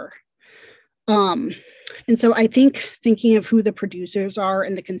labor? And so I think thinking of who the producers are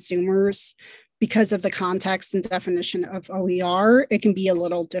and the consumers, because of the context and definition of OER, it can be a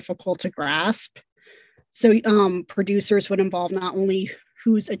little difficult to grasp. So producers would involve not only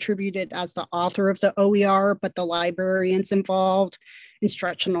who's attributed as the author of the OER, but the librarians involved,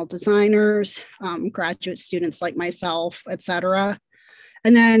 instructional designers, graduate students like myself, et cetera.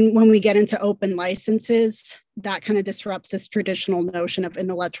 And then when we get into open licenses, that kind of disrupts this traditional notion of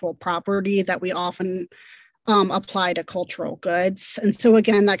intellectual property that we often apply to cultural goods. And so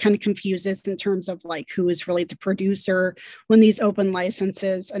again, that kind of confuses in terms of like who is really the producer when these open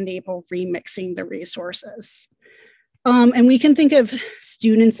licenses enable remixing the resources. And we can think of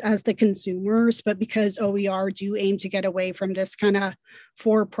students as the consumers, but because OER do aim to get away from this kind of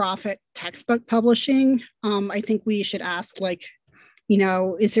for-profit textbook publishing, I think we should ask, like, you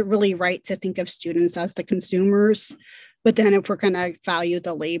know, is it really right to think of students as the consumers? But then if we're going to value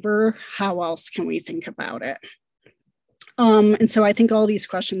the labor, how else can we think about it? And so I think all these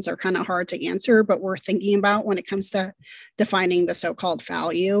questions are kind of hard to answer, but we're thinking about when it comes to defining the so-called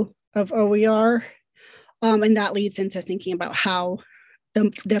value of OER. And that leads into thinking about how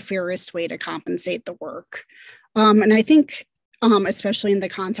the fairest way to compensate the work. And I think, especially in the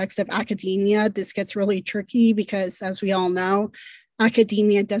context of academia, this gets really tricky because, as we all know,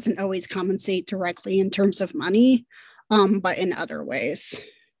 academia doesn't always compensate directly in terms of money, but in other ways.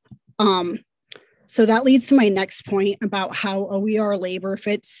 So that leads to my next point about how OER labor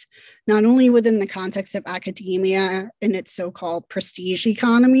fits not only within the context of academia and its so-called prestige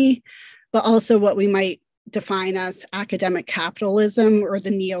economy, but also what we might define as academic capitalism or the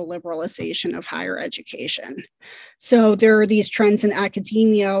neoliberalization of higher education. So there are these trends in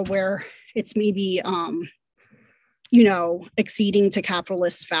academia where it's maybe, you know, exceeding to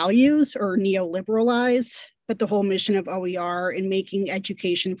capitalist values or neoliberalize, but the whole mission of OER in making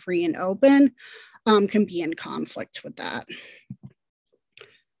education free and open can be in conflict with that.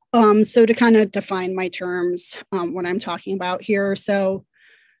 So to kind of define my terms, what I'm talking about here. So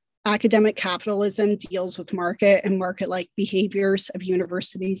academic capitalism deals with market and market-like behaviors of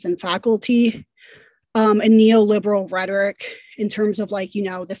universities and faculty. And neoliberal rhetoric in terms of, like, you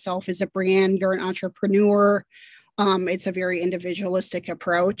know, the self is a brand, you're an entrepreneur. It's a very individualistic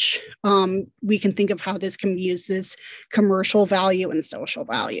approach. We can think of how this can be used as commercial value and social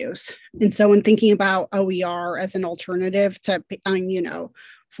values. And so in thinking about OER as an alternative to, you know,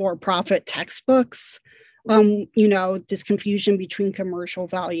 for-profit textbooks, you know, this confusion between commercial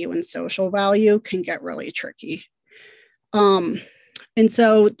value and social value can get really tricky. And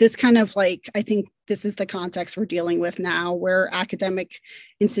so this kind of, like, I think this is the context we're dealing with now, where academic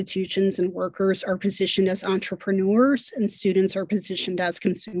institutions and workers are positioned as entrepreneurs and students are positioned as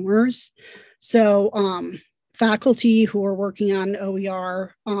consumers. So faculty who are working on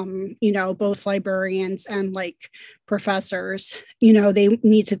OER, you know, both librarians and like professors, you know, they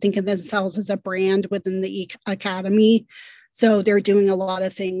need to think of themselves as a brand within the academy. So they're doing a lot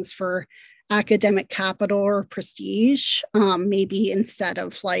of things for academic capital or prestige, maybe instead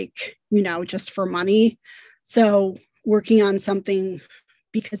of, like, you know, just for money. So working on something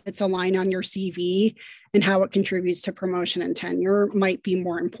because it's a line on your CV and how it contributes to promotion and tenure might be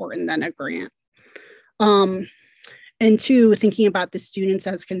more important than a grant. And two, thinking about the students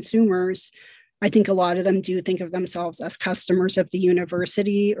as consumers, I think a lot of them do think of themselves as customers of the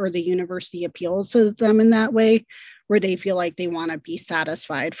university, or the university appeals to them in that way, where they feel like they want to be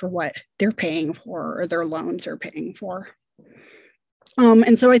satisfied for what they're paying for or their loans are paying for.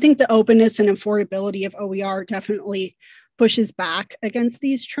 And so I think the openness and affordability of OER definitely pushes back against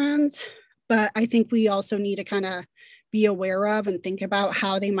these trends, but I think we also need to kind of be aware of and think about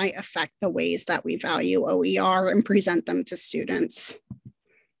how they might affect the ways that we value OER and present them to students.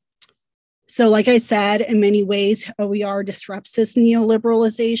 So like I said, in many ways, OER disrupts this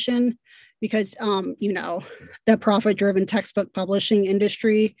neoliberalization because, you know, the profit-driven textbook publishing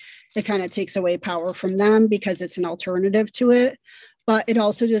industry, it kind of takes away power from them because it's an alternative to it. But it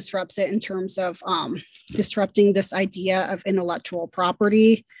also disrupts it in terms of disrupting this idea of intellectual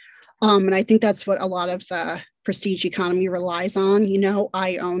property. And I think that's what a lot of the prestige economy relies on. You know,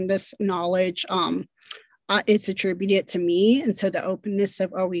 I own this knowledge. It's attributed to me. And so the openness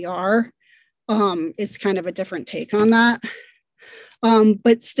of OER is kind of a different take on that.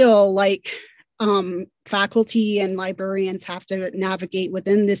 But still, like, faculty and librarians have to navigate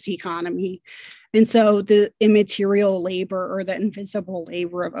within this economy. And so the immaterial labor or the invisible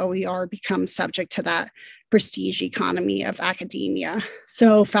labor of OER becomes subject to that prestige economy of academia.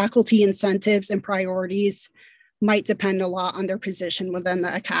 So faculty incentives and priorities might depend a lot on their position within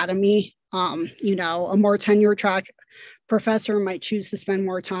the academy. You know, a more tenure track professor might choose to spend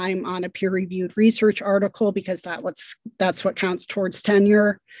more time on a peer-reviewed research article because that's what counts towards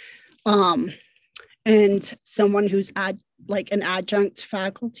tenure. And someone who's like an adjunct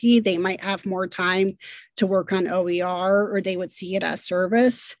faculty, they might have more time to work on OER, or they would see it as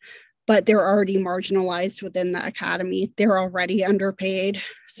service, but they're already marginalized within the academy. They're already underpaid.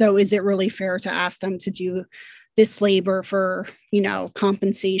 So is it really fair to ask them to do this labor for,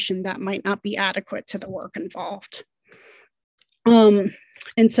 compensation that might not be adequate to the work involved?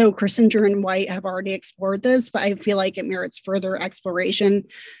 And so Christinger and White have already explored this, but I feel like it merits further exploration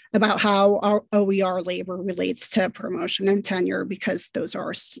about how our OER labor relates to promotion and tenure, because those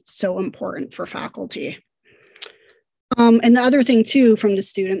are so important for faculty. And the other thing too, from the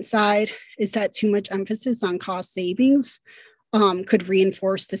student side, is that too much emphasis on cost savings could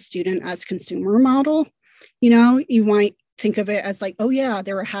reinforce the student as consumer model. You might think of it as like, oh yeah,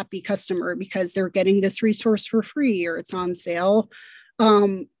 they're a happy customer because they're getting this resource for free or it's on sale.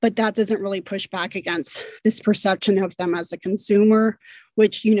 But that doesn't really push back against this perception of them as a consumer,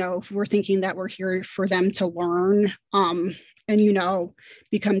 which, if we're thinking that we're here for them to learn and,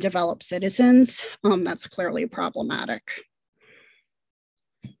 become developed citizens, that's clearly problematic.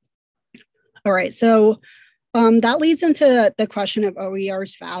 All right, so that leads into the question of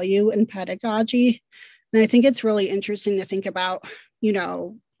OER's value in pedagogy. And I think it's really interesting to think about,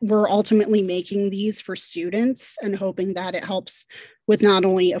 we're ultimately making these for students and hoping that it helps with not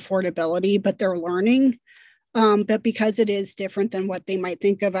only affordability, but their learning. But because it is different than what they might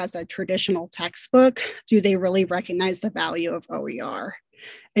think of as a traditional textbook, do they really recognize the value of OER?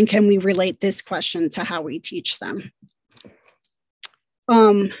 And can we relate this question to how we teach them?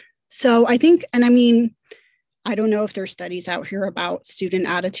 So I think, I don't know if there's studies out here about student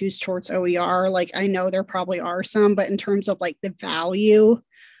attitudes towards OER. Like, I know there probably are some, but in terms of like the value,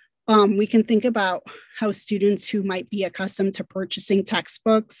 we can think about how students who might be accustomed to purchasing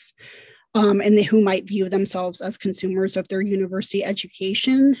textbooks and who might view themselves as consumers of their university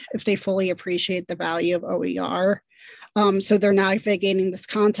education, if they fully appreciate the value of OER. So they're navigating this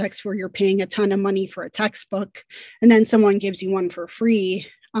context where you're paying a ton of money for a textbook, and then someone gives you one for free,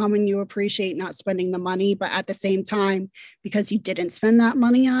 and you appreciate not spending the money, but at the same time, because you didn't spend that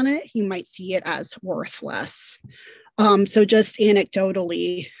money on it, you might see it as worthless. So just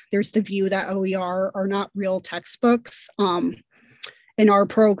anecdotally, there's the view that OER are not real textbooks. In our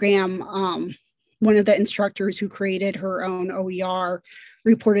program, one of the instructors who created her own OER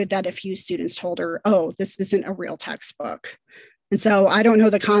reported that a few students told her, oh, this isn't a real textbook. And so I don't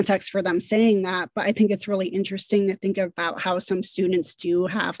know the context for them saying that, but I think it's really interesting to think about how some students do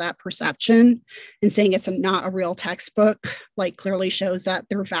have that perception, and saying it's not a real textbook, like, clearly shows that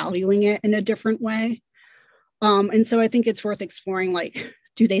they're valuing it in a different way. And so I think it's worth exploring, like,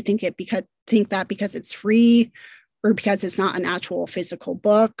 do they think that because it's free or because it's not an actual physical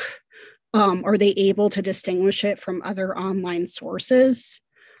book? Are they able to distinguish it from other online sources?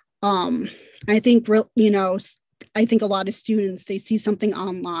 I think a lot of students, they see something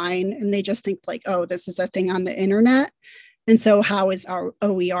online and they just think like, oh, this is a thing on the internet. And so how is our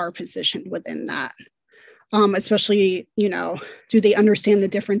OER positioned within that? Especially, do they understand the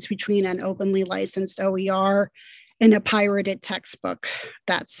difference between an openly licensed OER and a pirated textbook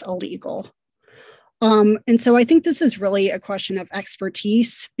that's illegal? And so I think this is really a question of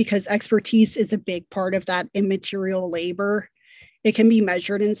expertise, because expertise is a big part of that immaterial labor. It can be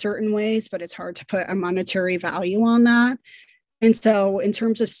measured in certain ways, but it's hard to put a monetary value on that. And so in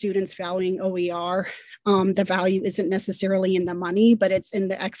terms of students valuing OER, the value isn't necessarily in the money, but it's in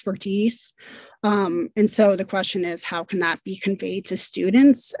the expertise. And so the question is, how can that be conveyed to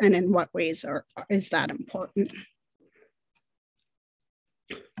students, and in what ways is that important?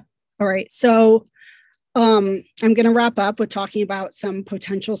 All right, so I'm going to wrap up with talking about some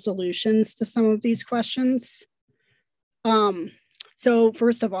potential solutions to some of these questions. So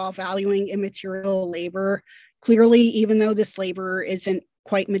first of all, valuing immaterial labor. Clearly, even though this labor isn't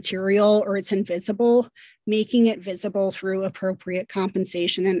quite material or it's invisible, making it visible through appropriate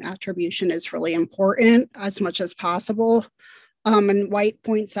compensation and attribution is really important as much as possible. And White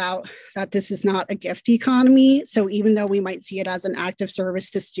points out that this is not a gift economy. So even though we might see it as an active service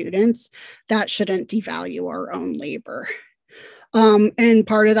to students, that shouldn't devalue our own labor. And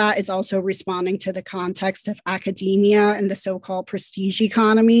part of that is also responding to the context of academia and the so-called prestige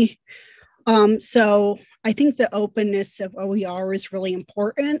economy. So I think the openness of OER is really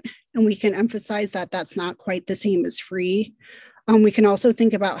important, and we can emphasize that that's not quite the same as free. We can also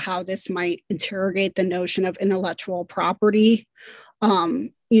think about how this might interrogate the notion of intellectual property,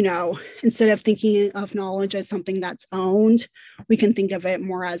 you know, instead of thinking of knowledge as something that's owned, we can think of it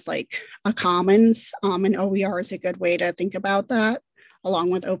more as like a commons, and OER is a good way to think about that, along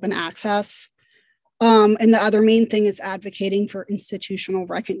with open access. And the other main thing is advocating for institutional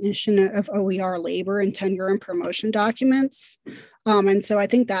recognition of OER labor and tenure and promotion documents. And so I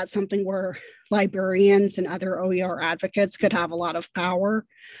think that's something where librarians and other OER advocates could have a lot of power.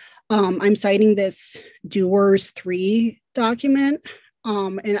 I'm citing this Doers 3 document,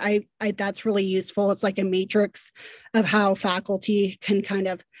 and I that's really useful. It's like a matrix of how faculty can kind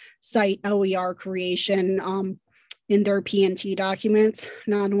of cite OER creation in their P&T documents,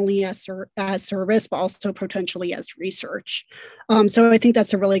 not only as service, but also potentially as research. So I think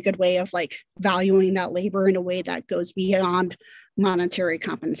that's a really good way of like valuing that labor in a way that goes beyond monetary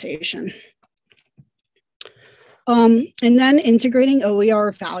compensation. And then integrating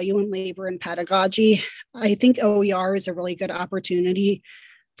OER value in labor and pedagogy. I think OER is a really good opportunity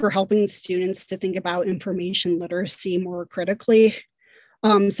for helping students to think about information literacy more critically.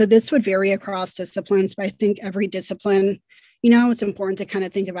 So this would vary across disciplines, but I think every discipline, you know, it's important to kind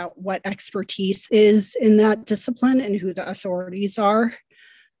of think about what expertise is in that discipline and who the authorities are.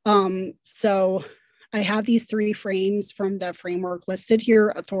 So I have these 3 frames from the framework listed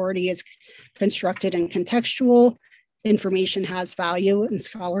here. Authority is constructed and contextual, information has value, and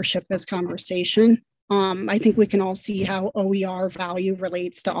scholarship is conversation. I think we can all see how OER value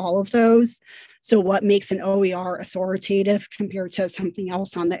relates to all of those. So what makes an OER authoritative compared to something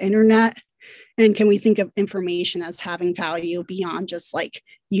else on the internet? And can we think of information as having value beyond just like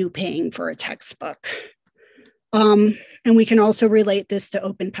you paying for a textbook? And we can also relate this to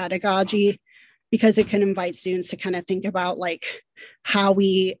open pedagogy, because it can invite students to kind of think about like how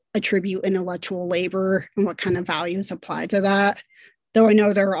we attribute intellectual labor and what kind of values apply to that. Though I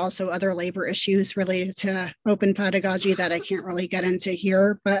know there are also other labor issues related to open pedagogy that I can't really get into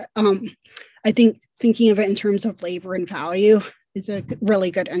here, but I think thinking of it in terms of labor and value is a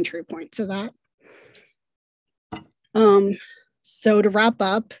really good entry point to that. So to wrap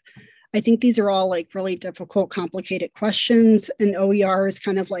up, I think these are all like really difficult, complicated questions, and OER is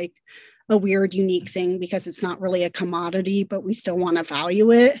kind of like a weird, unique thing because it's not really a commodity, but we still want to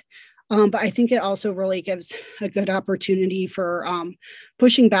value it. But I think it also really gives a good opportunity for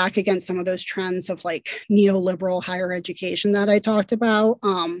pushing back against some of those trends of like neoliberal higher education that I talked about.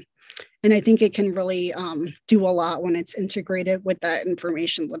 And I think it can really do a lot when it's integrated with that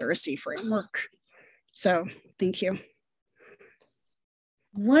information literacy framework. So thank you.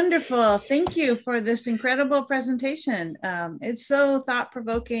 Wonderful. Thank you for this incredible presentation. It's so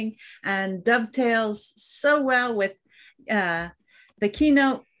thought-provoking and dovetails so well with the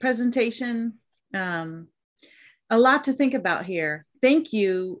keynote presentation. A lot to think about here. Thank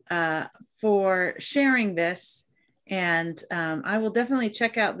you for sharing this. And I will definitely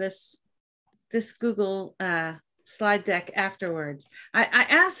check out this Google slide deck afterwards. I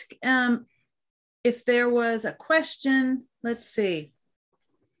asked if there was a question. Let's see.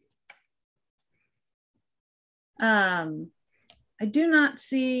 I do not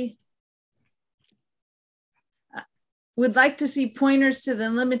see, would like to see pointers to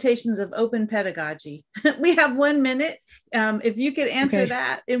the limitations of open pedagogy. We have 1 minute. If you could answer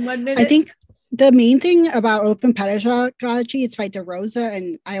that in 1 minute. I think the main thing about open pedagogy, it's by DeRosa,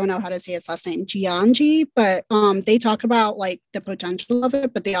 and I don't know how to say his last name, Giangi, but they talk about like the potential of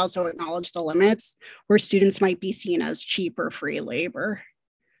it, but they also acknowledge the limits where students might be seen as cheap or free labor.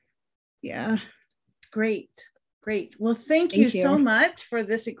 Yeah. Great. Well, thank you so much for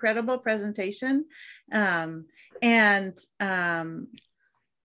this incredible presentation. Yeah,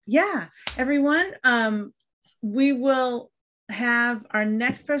 everyone, we will have our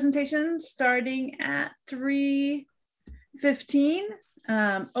next presentation starting at 3:15.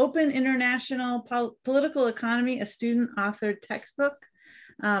 Open International Political Economy, a student-authored textbook.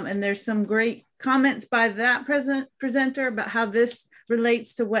 And there's some great comments by that presenter about how this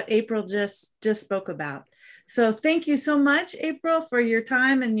relates to what April just spoke about. So thank you so much, April, for your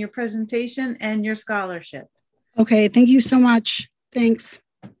time and your presentation and your scholarship. Okay, thank you so much. Thanks.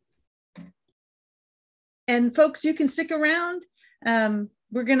 And folks, you can stick around.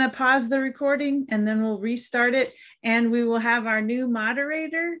 We're going to pause the recording and then we'll restart it. And we will have our new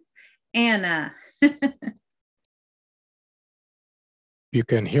moderator, Anna. You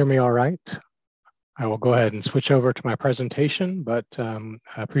can hear me all right. I will go ahead and switch over to my presentation, but I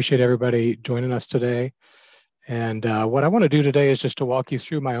appreciate everybody joining us today. And what I want to do today is just to walk you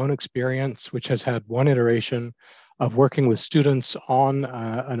through my own experience, which has had one iteration of working with students on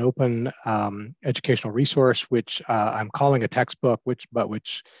an open educational resource, which I'm calling a textbook, which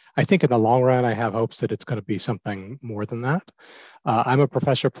I think in the long run, I have hopes that it's going to be something more than that. I'm a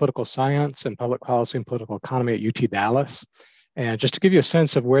professor of political science and public policy and political economy at UT Dallas. And just to give you a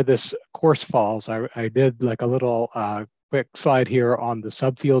sense of where this course falls, I did like a little quick slide here on the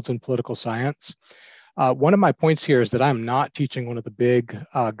subfields in political science. One of my points here is that I'm not teaching one of the big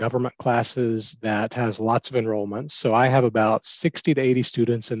government classes that has lots of enrollments. So I have about 60 to 80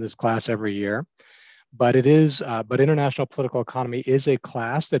 students in this class every year. But international political economy is a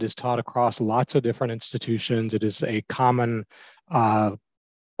class that is taught across lots of different institutions. It is a common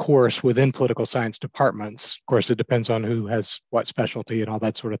course within political science departments. Of course, it depends on who has what specialty and all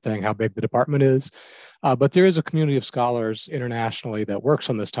that sort of thing, how big the department is. But there is a community of scholars internationally that works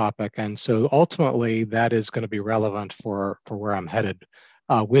on this topic. And so ultimately, that is going to be relevant for where I'm headed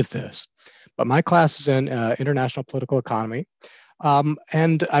with this. But my class is in international political economy.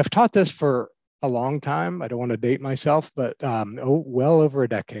 And I've taught this for a long time. I don't want to date myself, but well over a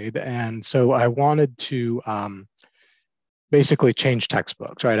decade. And so I wanted to basically change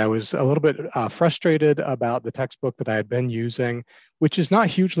textbooks, right? I was a little bit frustrated about the textbook that I had been using, which is not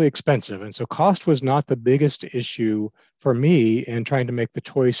hugely expensive. And so cost was not the biggest issue for me in trying to make the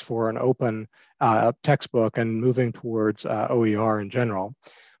choice for an open textbook and moving towards OER in general.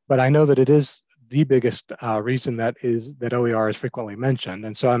 But I know that it is the biggest reason that OER is frequently mentioned.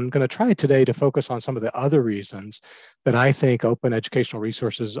 And so I'm going to try today to focus on some of the other reasons that I think open educational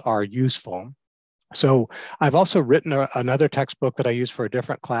resources are useful. So I've also written another textbook that I use for a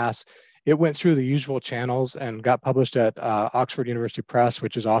different class. It went through the usual channels and got published at Oxford University Press,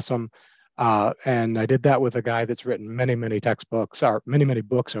 which is awesome. And I did that with a guy that's written many textbooks, or many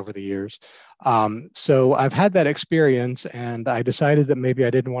books over the years. So I've had that experience, and I decided that maybe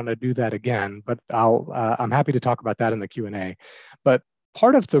I didn't want to do that again, but I'm happy to talk about that in the Q&A. But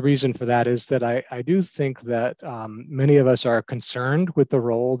part of the reason for that is that I do think that many of us are concerned with the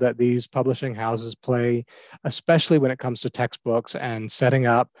role that these publishing houses play, especially when it comes to textbooks and setting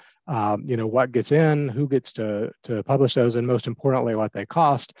up what gets in, who gets to publish those, and most importantly, what they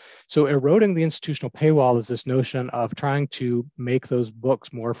cost. So eroding the institutional paywall is this notion of trying to make those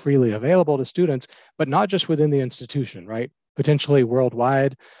books more freely available to students, but not just within the institution, right? Potentially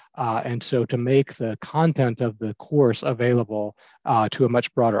worldwide. And so to make the content of the course available to a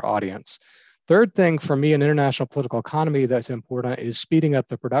much broader audience. Third thing for me in international political economy that's important is speeding up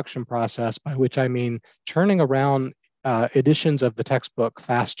the production process, by which I mean turning around editions of the textbook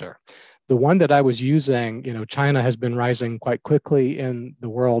faster. The one that I was using, China has been rising quite quickly in the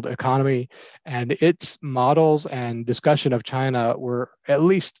world economy, and its models and discussion of China were at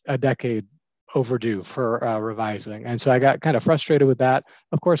least a decade overdue for revising. And so I got kind of frustrated with that.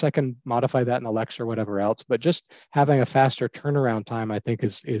 Of course, I can modify that in a lecture or whatever else, but just having a faster turnaround time, I think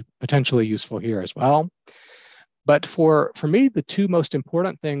is potentially useful here as well. But for me, the two most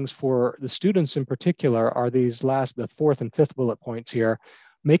important things for the students in particular are the fourth and fifth bullet points here.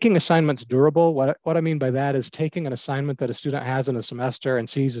 Making assignments durable. What I mean by that is taking an assignment that a student has in a semester and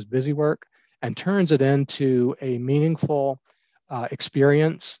sees as busy work and turns it into a meaningful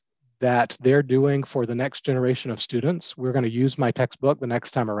experience that they're doing for the next generation of students. We're going to use my textbook the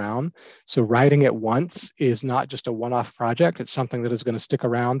next time around. So writing it once is not just a one-off project. It's something that is going to stick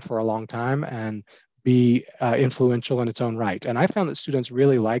around for a long time and be influential in its own right. And I found that students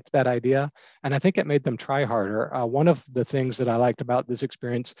really liked that idea, and I think it made them try harder. One of the things that I liked about this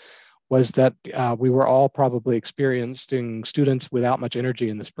experience was that we were all probably experiencing students without much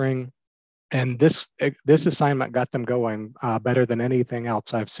energy in the spring. And this assignment got them going better than anything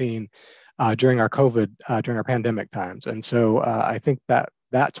else I've seen during our pandemic times. And so I think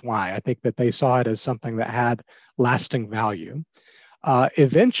that's why. I think that they saw it as something that had lasting value.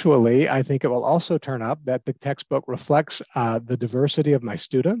 Eventually, I think it will also turn up that the textbook reflects the diversity of my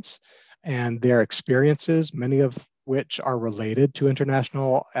students and their experiences, many of which are related to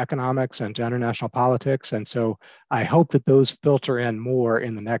international economics and to international politics. And so I hope that those filter in more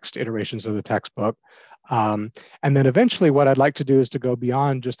in the next iterations of the textbook. And then eventually what I'd like to do is to go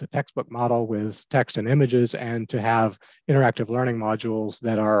beyond just the textbook model with text and images and to have interactive learning modules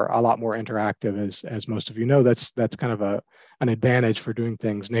that are a lot more interactive. As most of you know, that's kind of an advantage for doing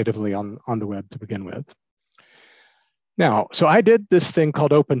things natively on the web to begin with. Now, so I did this thing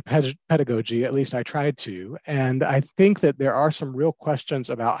called open pedagogy, at least I tried to, and I think that there are some real questions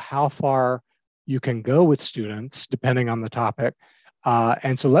about how far you can go with students depending on the topic.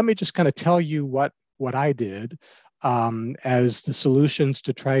 And so let me just kind of tell you what I did as the solutions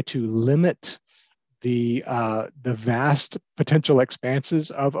to try to limit the vast potential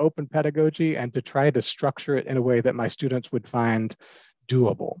expanses of open pedagogy and to try to structure it in a way that my students would find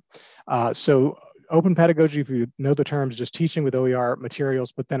doable. So open pedagogy, if you know the terms, just teaching with OER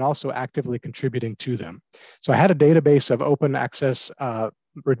materials, but then also actively contributing to them. So I had a database of open access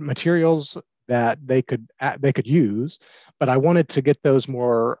materials that they could use, but I wanted to get those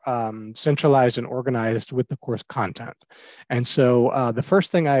more centralized and organized with the course content. And so the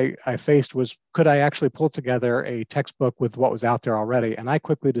first thing I faced was, could I actually pull together a textbook with what was out there already? And I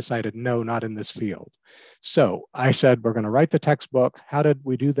quickly decided, no, not in this field. So I said, we're going to write the textbook. How did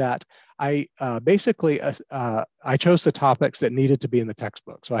we do that? I basically, I chose the topics that needed to be in the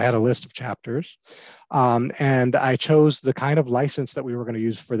textbook. So I had a list of chapters, and I chose the kind of license that we were going to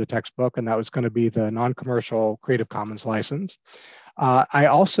use for the textbook, and that was going to be the non-commercial Creative Commons license. I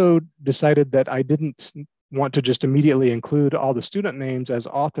also decided that I didn't want to just immediately include all the student names as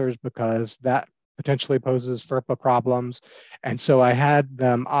authors because that potentially poses FERPA problems. And so I had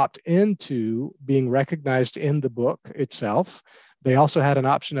them opt into being recognized in the book itself. They also had an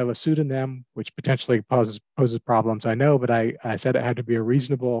option of a pseudonym, which potentially poses problems, I know, but I said it had to be a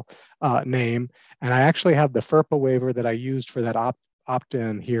reasonable name. And I actually have the FERPA waiver that I used for that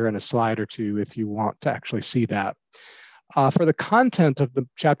opt-in here in a slide or two if you want to actually see that. For the content of the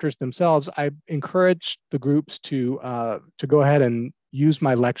chapters themselves, I encouraged the groups to go ahead and use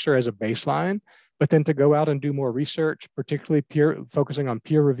my lecture as a baseline, but then to go out and do more research, particularly focusing on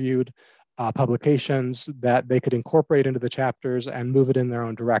peer-reviewed publications that they could incorporate into the chapters and move it in their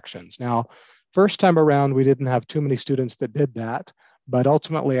own directions. Now, first time around, we didn't have too many students that did that, but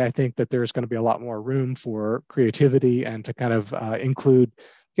ultimately I think that there's going to be a lot more room for creativity and to kind of include,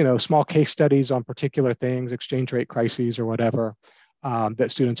 you know, small case studies on particular things, exchange rate crises or whatever that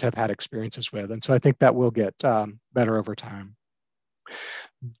students have had experiences with. And so I think that will get better over time.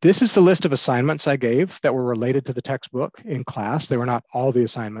 This is the list of assignments I gave that were related to the textbook in class. They were not all the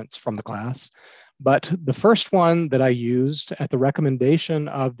assignments from the class, but the first one that I used at the recommendation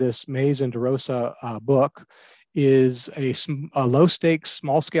of this Mays and DeRosa book is a low stakes,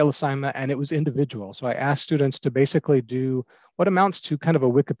 small scale assignment, and it was individual. So I asked students to basically do what amounts to kind of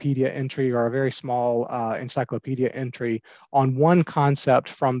a Wikipedia entry or a very small encyclopedia entry on one concept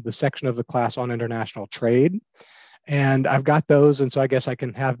from the section of the class on international trade. And I've got those, and so I guess I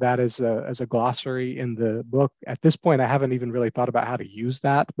can have that as a glossary in the book. At this point, I haven't even really thought about how to use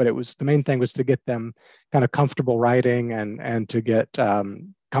that, but it was, the main thing was to get them kind of comfortable writing and to get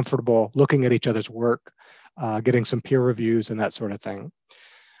comfortable looking at each other's work, getting some peer reviews and that sort of thing.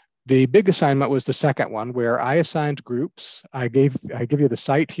 The big assignment was the second one, where I assigned groups. I give you the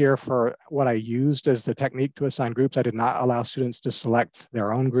site here for what I used as the technique to assign groups. I did not allow students to select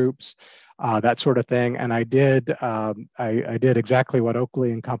their own groups, that sort of thing. And I did exactly what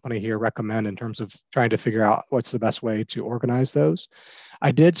Oakley and company here recommend in terms of trying to figure out what's the best way to organize those.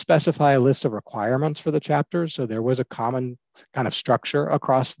 I did specify a list of requirements for the chapters. So there was a common kind of structure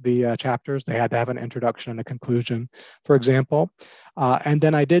across the chapters. They had to have an introduction and a conclusion, for example. And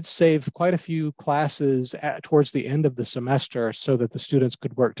then I did save quite a few classes towards the end of the semester so that the students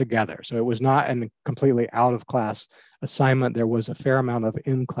could work together. So it was not a completely out of class assignment. There was a fair amount of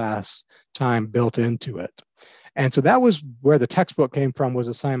in-class time built into it. And so that was where the textbook came from, was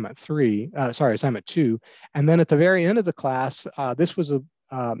assignment two. And then at the very end of the class, this was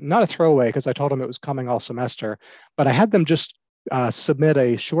not a throwaway because I told them it was coming all semester, but I had them just submit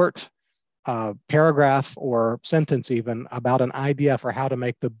a short paragraph or sentence even about an idea for how to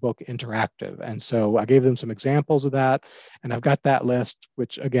make the book interactive. And so I gave them some examples of that, and I've got that list,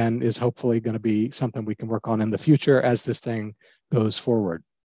 which again is hopefully going to be something we can work on in the future as this thing goes forward.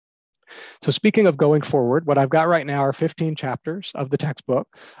 So speaking of going forward, what I've got right now are 15 chapters of the textbook,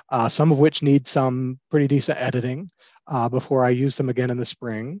 some of which need some pretty decent editing before I use them again in the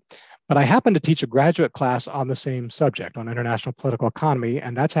spring. But I happen to teach a graduate class on the same subject, on international political economy,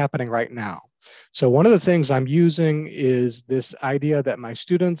 and that's happening right now. So one of the things I'm using is this idea that my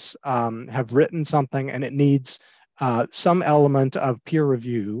students have written something and it needs some element of peer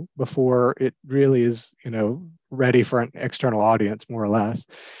review before it really is, ready for an external audience, more or less.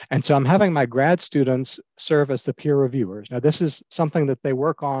 And so I'm having my grad students serve as the peer reviewers. Now, this is something that they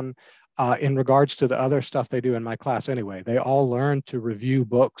work on in regards to the other stuff they do in my class anyway. They all learn to review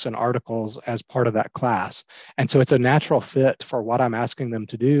books and articles as part of that class. And so it's a natural fit for what I'm asking them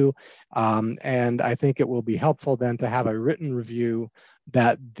to do. And I think it will be helpful then to have a written review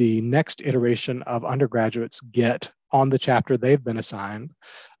that the next iteration of undergraduates get on the chapter they've been assigned.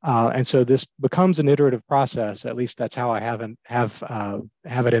 And so this becomes an iterative process. At least that's how I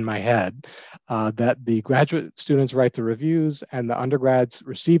have it in my head, that the graduate students write the reviews and the undergrads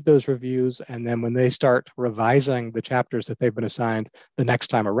receive those reviews. And then when they start revising the chapters that they've been assigned the next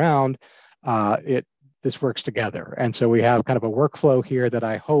time around, this works together. And so we have kind of a workflow here that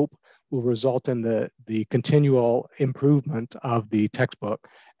I hope will result in the continual improvement of the textbook.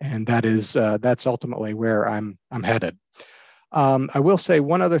 And that's ultimately where I'm headed. I will say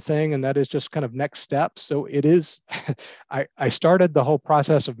one other thing, and that is just kind of next steps. So it is, I started the whole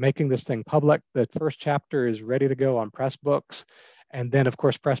process of making this thing public. The first chapter is ready to go on Pressbooks. And then of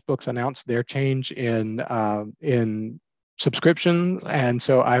course, Pressbooks announced their change in subscription. And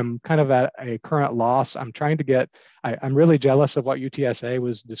so I'm kind of at a current loss. I'm trying to get, I'm really jealous of what UTSA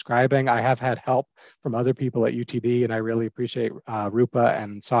was describing. I have had help from other people at UTD, and I really appreciate Rupa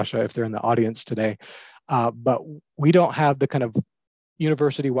and Sasha if they're in the audience today. But we don't have the kind of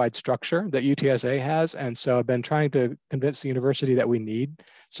university-wide structure that UTSA has. And so I've been trying to convince the university that we need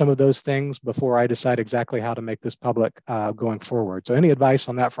some of those things before I decide exactly how to make this public going forward. So any advice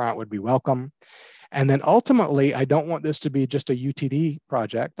on that front would be welcome. And then ultimately, I don't want this to be just a UTD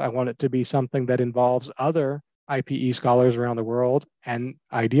project. I want it to be something that involves other IPE scholars around the world, and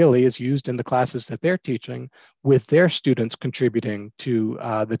ideally is used in the classes that they're teaching with their students contributing to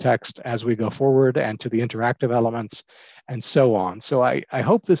the text as we go forward and to the interactive elements and so on. So I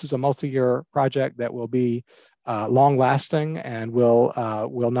hope this is a multi-year project that will be long lasting and will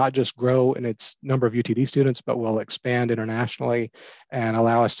not just grow in its number of UTD students, but will expand internationally and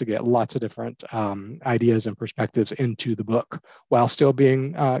allow us to get lots of different ideas and perspectives into the book while still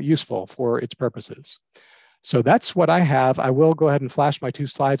being useful for its purposes. So that's what I have. I will go ahead and flash my 2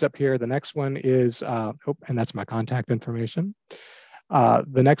 slides up here. The next one is, and that's my contact information.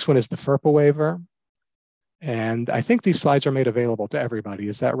 The next one is the FERPA waiver. And I think these slides are made available to everybody.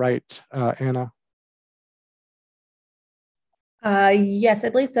 Is that right, Anna? Yes, I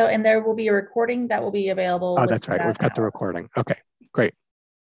believe so. And there will be a recording that will be available. Oh, that's right. We've got the recording. Okay, great.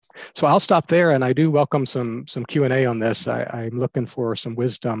 So I'll stop there, and I do welcome some Q&A on this. I'm looking for some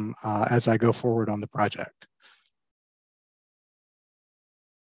wisdom as I go forward on the project.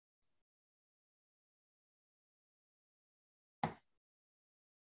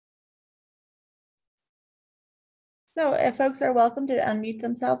 So if folks are welcome to unmute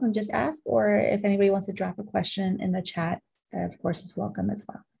themselves and just ask, or if anybody wants to drop a question in the chat, that of course is welcome as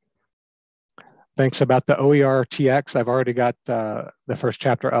well. Thanks. About the OER-TX, I've already got the first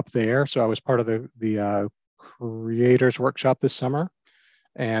chapter up there. So I was part of the creators workshop this summer,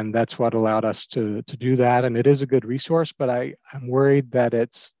 and that's what allowed us to do that. And it is a good resource, but I'm worried that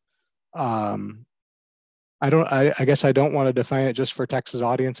it's, I guess I don't want to define it just for Texas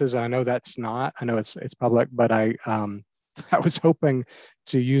audiences. I know that's not, I know it's public, but I was hoping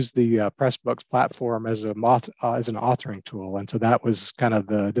to use the Pressbooks platform as an authoring tool. And so that was kind of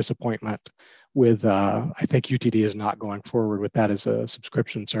the disappointment with, I think UTD is not going forward with that as a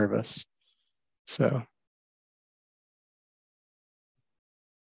subscription service. So.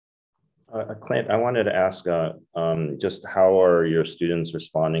 Clint, I wanted to ask just how are your students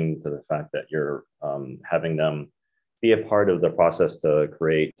responding to the fact that you're having them be a part of the process to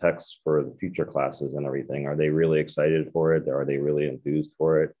create text for the future classes and everything? Are they really excited for it? Are they really enthused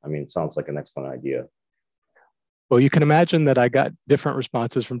for it? I mean, it sounds like an excellent idea. Well, you can imagine that I got different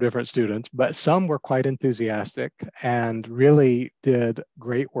responses from different students, but some were quite enthusiastic and really did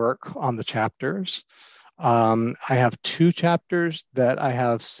great work on the chapters. I have 2 chapters that I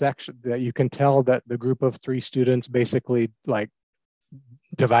have section that you can tell that the group of 3 students basically like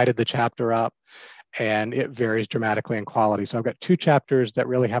divided the chapter up, and it varies dramatically in quality. So I've got 2 chapters that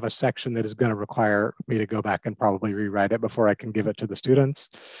really have a section that is going to require me to go back and probably rewrite it before I can give it to the students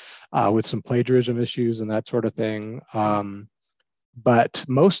with some plagiarism issues and that sort of thing. But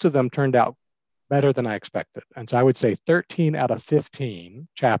most of them turned out better than I expected. And so I would say 13 out of 15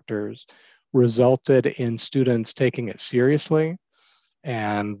 chapters resulted in students taking it seriously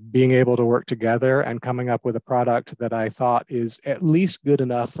and being able to work together and coming up with a product that I thought is at least good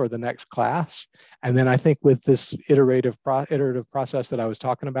enough for the next class. And then I think with this iterative process that I was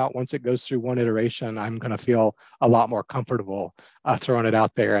talking about, once it goes through one iteration, I'm going to feel a lot more comfortable throwing it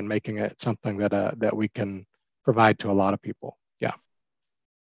out there and making it something that we can provide to a lot of people. Yeah.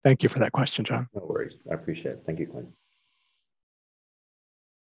 Thank you for that question, John. No worries. I appreciate it. Thank you, Clint.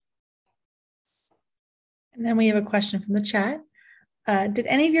 And then we have a question from the chat. Did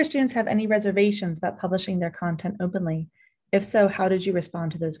any of your students have any reservations about publishing their content openly? If so, how did you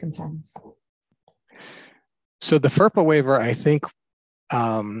respond to those concerns? So the FERPA waiver, I think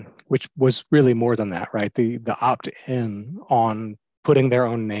which was really more than that, right? The opt-in on putting their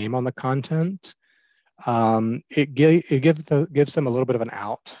own name on the content, it gives them a little bit of an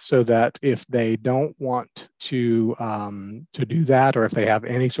out, so that if they don't want to do that, or if they have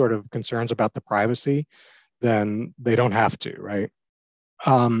any sort of concerns about the privacy, then they don't have to, right?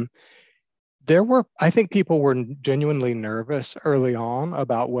 I think people were genuinely nervous early on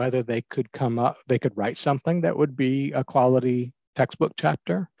about whether they could write something that would be a quality textbook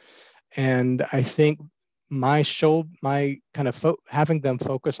chapter. And I think my kind of having them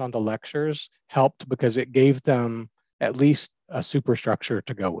focus on the lectures helped, because it gave them at least a superstructure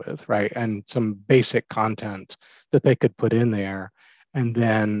to go with, right? And some basic content that they could put in there. And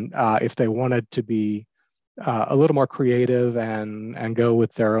then if they wanted to be a little more creative and go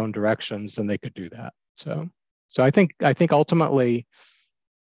with their own directions, then they could do that. So I think ultimately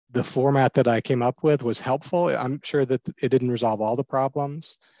the format that I came up with was helpful. I'm sure that it didn't resolve all the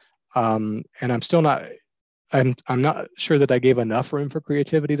problems, and I'm not sure that I gave enough room for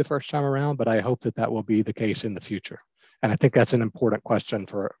creativity the first time around, but I hope that will be the case in the future. And I think that's an important question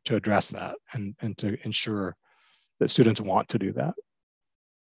to address that and to ensure that students want to do that.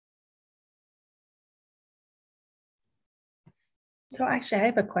 So actually, I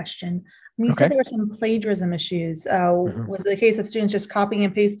have a question. You said there were some plagiarism issues. Was it the case of students just copying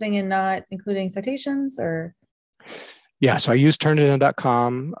and pasting and not including citations, or? Yeah, so I use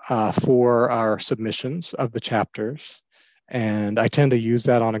Turnitin.com for our submissions of the chapters. And I tend to use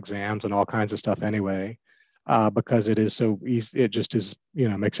that on exams and all kinds of stuff anyway, because it is so easy. It just is,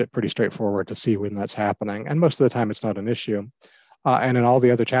 makes it pretty straightforward to see when that's happening. And most of the time it's not an issue. And in all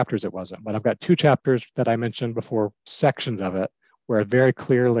the other chapters, it wasn't. But I've got 2 chapters that I mentioned before, sections of it, where very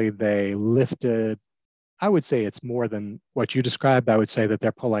clearly they lifted, I would say it's more than what you described. I would say that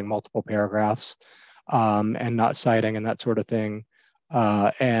they're pulling multiple paragraphs and not citing and that sort of thing.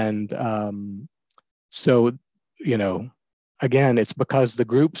 So, again, it's because the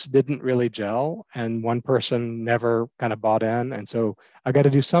groups didn't really gel and one person never kind of bought in. And so I got to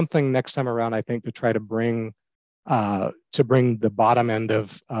do something next time around, I think, to try to bring the bottom end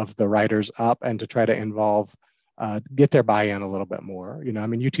of the writers up and to try to involve, get their buy-in a little bit more.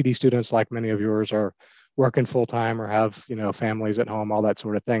 UTD students, like many of yours, are working full-time or have, families at home, all that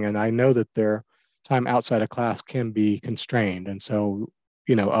sort of thing. And I know that their time outside of class can be constrained. And so,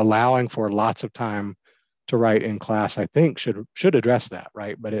 allowing for lots of time to write in class, I think should address that,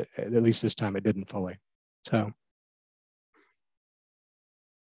 right? But at least this time it didn't fully. So.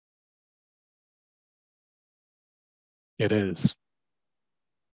 It is.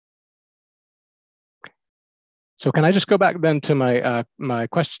 So can I just go back then to my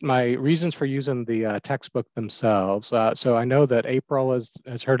my reasons for using the textbook themselves? So I know that April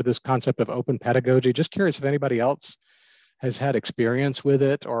has heard of this concept of open pedagogy. Just curious if anybody else has had experience with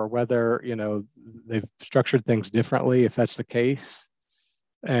it, or whether they've structured things differently, if that's the case.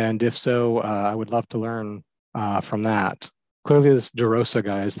 And if so, I would love to learn from that. Clearly, this DeRosa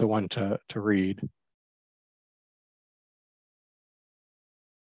guy is the one to read.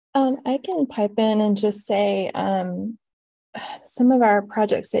 I can pipe in and just say some of our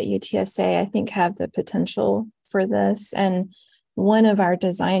projects at UTSA, I think, have the potential for this. And one of our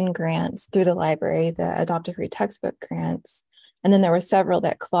design grants through the library, the Adopt a Free Textbook grants, and then there were several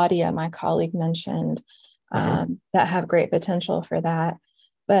that Claudia, my colleague, mentioned that have great potential for that.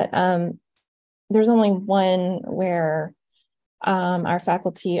 But there's only one where our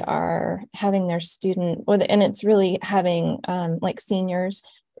faculty are having their student, and it's really having like seniors,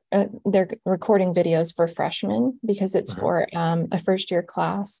 they're recording videos for freshmen because it's for a first-year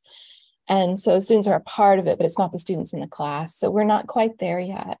class. And so students are a part of it, but it's not the students in the class. So we're not quite there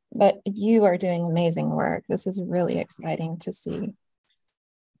yet, but you are doing amazing work. This is really exciting to see.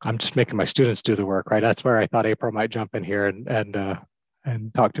 I'm just making my students do the work, right? That's where I thought April might jump in here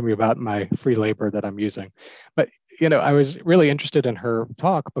and talk to me about my free labor that I'm using. But, I was really interested in her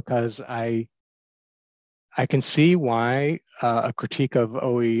talk because I can see why a critique of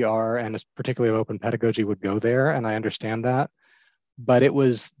OER and particularly of open pedagogy would go there, and I understand that. But it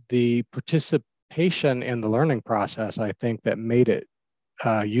was the participation in the learning process, I think, that made it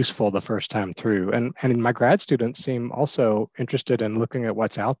useful the first time through. And my grad students seem also interested in looking at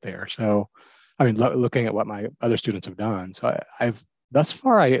what's out there. So, looking at what my other students have done. So I've thus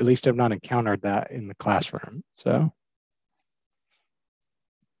far, I at least have not encountered that in the classroom. So.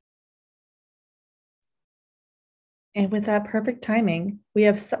 And with that perfect timing, we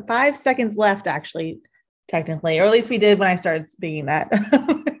have 5 seconds left, actually, technically, or at least we did when I started speaking that.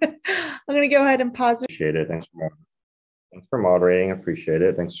 I'm going to go ahead and pause. Appreciate it. Thanks for moderating. Appreciate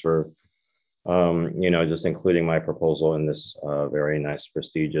it. Thanks for just including my proposal in this very nice,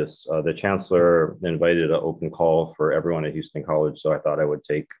 prestigious. The chancellor invited an open call for everyone at Houston College, so I thought I would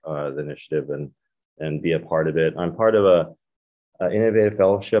take the initiative and be a part of it. I'm part of a innovative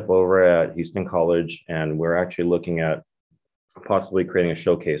fellowship over at Houston College, and we're actually looking at possibly creating a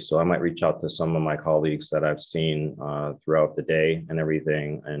showcase. So I might reach out to some of my colleagues that I've seen throughout the day and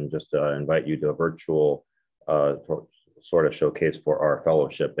everything, and just invite you to a virtual sort of showcase for our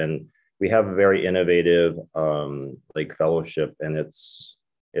fellowship. And we have a very innovative fellowship, and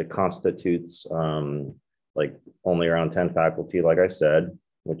it constitutes like only around 10 faculty, like I said,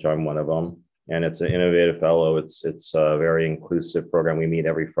 which I'm one of them. And it's an innovative fellow. It's a very inclusive program. We meet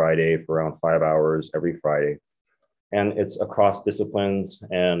every Friday for around 5 hours every Friday. And it's across disciplines.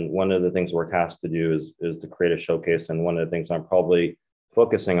 And one of the things we're tasked to do is to create a showcase. And one of the things I'm probably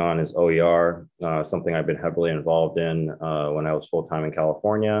focusing on is OER, something I've been heavily involved in when I was full-time in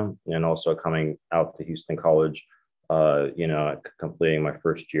California, and also coming out to Houston College, completing my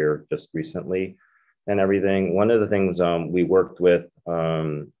first year just recently and everything. One of the things we worked with,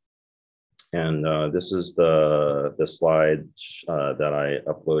 this is the slide that I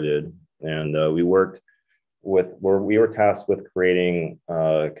uploaded, and we were tasked with creating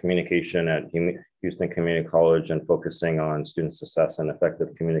communication at Houston Community College and focusing on student success and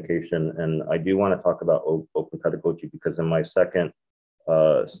effective communication. And I do want to talk about open pedagogy, because in my second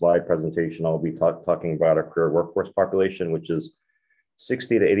slide presentation, I'll be talking about our career workforce population, which is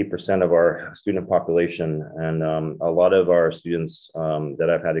 60 to 80% of our student population. And a lot of our students that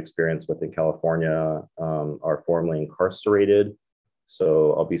I've had experience with in California are formerly incarcerated.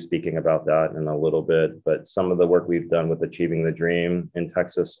 So I'll be speaking about that in a little bit, but some of the work we've done with Achieving the Dream in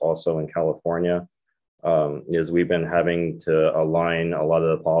Texas, also in California, is we've been having to align a lot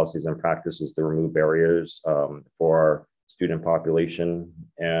of the policies and practices to remove barriers for our student population.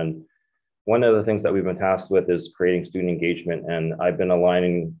 And one of the things that we've been tasked with is creating student engagement. And I've been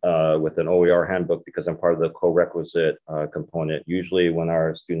aligning with an OER handbook because I'm part of the co-requisite component. Usually when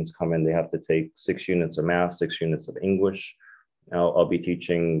our students come in, they have to take 6 units of math, 6 units of English. I'll be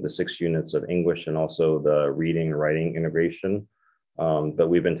teaching the 6 units of English and also the reading and writing integration. But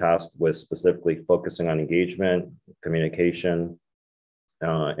we've been tasked with specifically focusing on engagement, communication,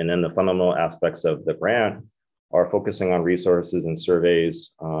 and then the fundamental aspects of the grant are focusing on resources and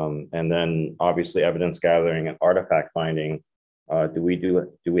surveys, and then obviously evidence gathering and artifact finding. Do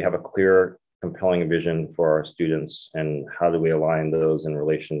we have a clear, compelling vision for our students, and how do we align those in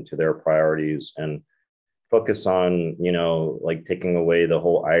relation to their priorities, and focus on, like taking away the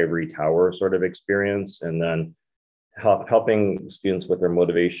whole ivory tower sort of experience, and then helping students with their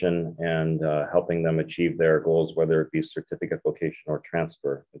motivation and helping them achieve their goals, whether it be certificate, vocation, or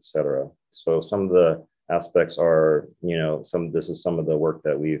transfer, et cetera. So some of the aspects are, this is some of the work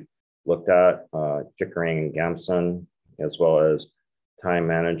that we've looked at, Chickering and Gamson, as well as time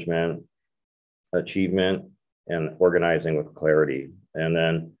management, achievement, and organizing with clarity. And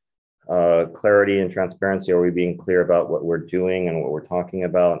then clarity and transparency. Are we being clear about what we're doing and what we're talking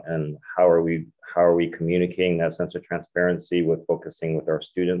about, and how are we communicating that sense of transparency with focusing with our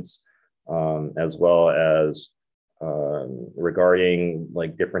students, as well as regarding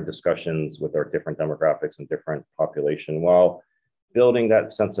like different discussions with our different demographics and different population, while building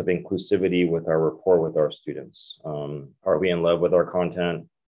that sense of inclusivity with our rapport with our students. Are we in love with our content?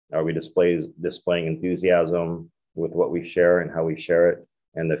 Are we displaying enthusiasm with what we share and how we share it,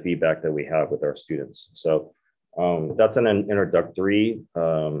 and the feedback that we have with our students? So that's an introductory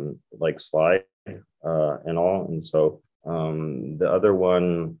slide and all. And so the other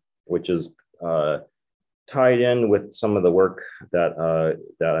one, which is tied in with some of the work that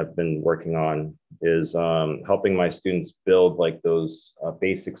I've been working on, is helping my students build like those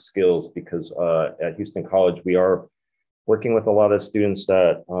basic skills, because at Houston College, we are working with a lot of students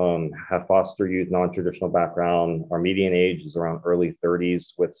that have foster youth, non-traditional background. Our median age is around early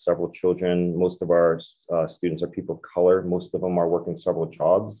 30s with several children. Most of our students are people of color. Most of them are working several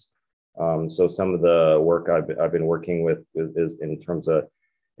jobs. So some of the work I've been working with is in terms of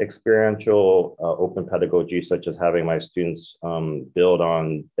experiential open pedagogy, such as having my students build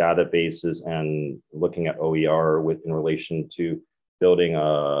on databases and looking at OER in relation to building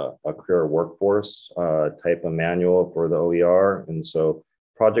a career workforce type of manual for the OER. And so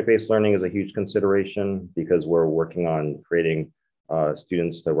project-based learning is a huge consideration, because we're working on creating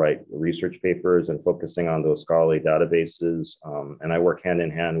students to write research papers and focusing on those scholarly databases. And I work hand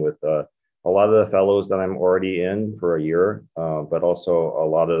in hand with a lot of the fellows that I'm already in for a year, but also a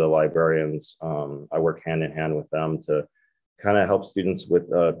lot of the librarians. I work hand in hand with them to kind of help students with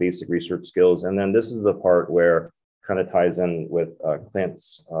basic research skills. And then this is the part where kind of ties in with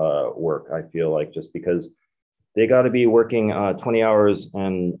Clint's work, I feel like, just because they got to be working 20 hours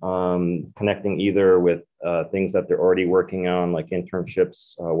and connecting either with things that they're already working on, like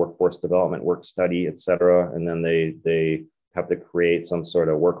internships, workforce development, work study, et cetera. And then they have to create some sort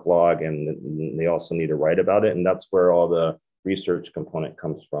of work log, and they also need to write about it. And that's where all the research component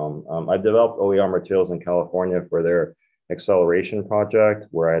comes from. I developed OER materials in California for their acceleration project,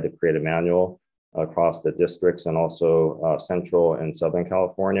 where I had to create a manual across the districts and also Central and Southern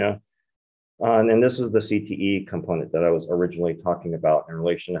California. And this is the CTE component that I was originally talking about in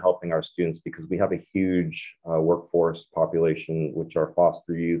relation to helping our students, because we have a huge workforce population, which are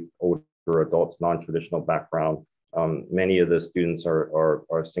foster youth, older adults, non-traditional background. Many of the students are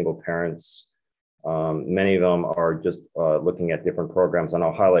single parents. Many of them are just looking at different programs, and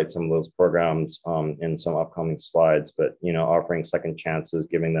I'll highlight some of those programs in some upcoming slides, but offering second chances,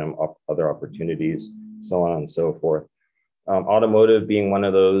 giving them other opportunities, so on and so forth. Automotive being one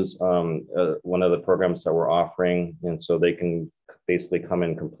of those, one of the programs that we're offering. And so they can basically come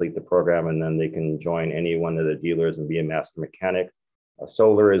and complete the program, and then they can join any one of the dealers and be a master mechanic.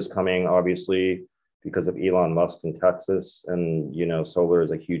 Solar is coming, obviously, because of Elon Musk in Texas. And, solar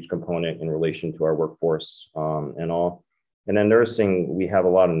is a huge component in relation to our workforce and all. And then nursing, we have a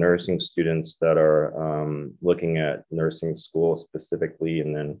lot of nursing students that are looking at nursing school specifically,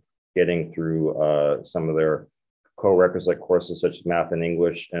 and then getting through some of their co-requisite courses such as math and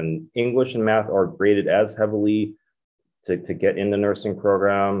English. And English and math are graded as heavily to get in the nursing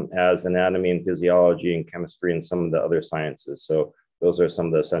program as anatomy and physiology and chemistry and some of the other sciences. So those are some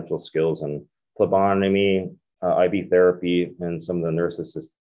of the essential skills, and phlebotomy, IV therapy, and some of the nurse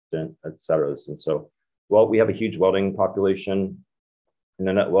assistant, et cetera. And so, well, we have a huge welding population. And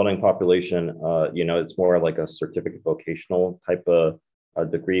in that welding population, it's more like a certificate vocational type of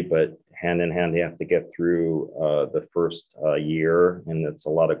degree, but hand in hand, they have to get through the first year, and it's a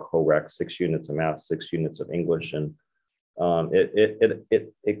lot of co-rec, 6 units of math, 6 units of English, and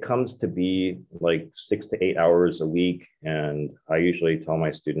it comes to be like 6 to 8 hours a week. And I usually tell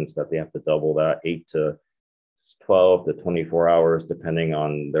my students that they have to double that, 8 to 12 to 24 hours, depending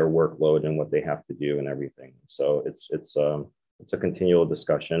on their workload and what they have to do and everything. So it's a continual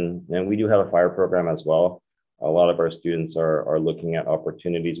discussion, and we do have a fire program as well. A lot of our students are looking at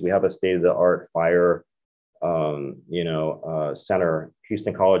opportunities. We have a state-of-the-art fire, center.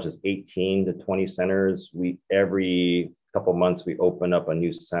 Houston College is 18 to 20 centers. Every couple months we open up a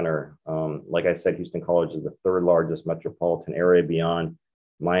new center. Like I said, Houston College is the 3rd largest metropolitan area beyond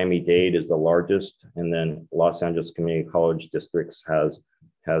Miami-Dade is the largest, and then Los Angeles Community College Districts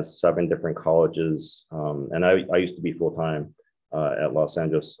has 7 different colleges. And I used to be full-time at Los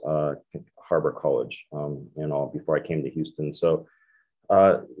Angeles Harbor College, before I came to Houston. So,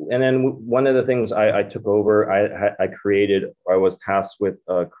 and then one of the things I took over, I was tasked with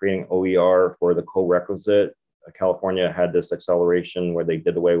creating OER for the co-requisite. California had this acceleration where they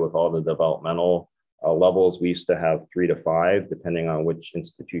did away with all the developmental levels. We used to have 3 to 5, depending on which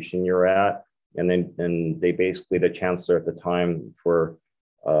institution you're at. And they basically, the chancellor at the time for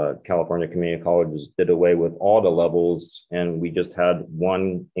California community colleges did away with all the levels, and we just had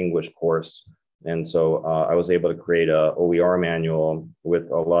one English course. And so I was able to create a OER manual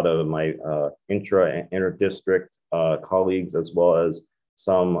with a lot of my inter-district colleagues, as well as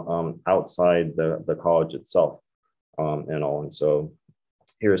some outside the college itself and all. And so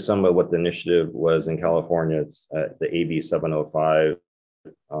here's some of what the initiative was in California. It's the AB 705,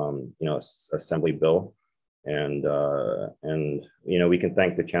 assembly bill. And we can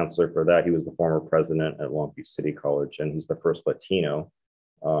thank the chancellor for that. He was the former president at Long Beach City College, and he's the first Latino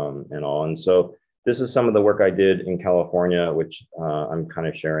and all. And so this is some of the work I did in California, which I'm kind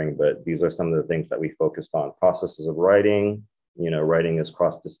of sharing, but these are some of the things that we focused on. Processes of writing, writing is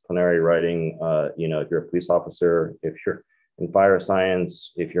cross-disciplinary writing. If you're a police officer, if you're in fire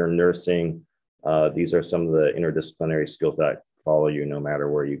science, if you're in nursing, these are some of the interdisciplinary skills that follow you no matter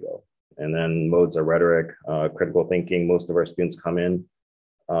where you go. And then modes of rhetoric, critical thinking. Most of our students come in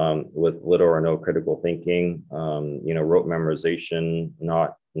with little or no critical thinking, rote memorization,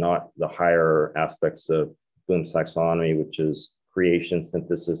 not the higher aspects of Bloom's taxonomy, which is creation,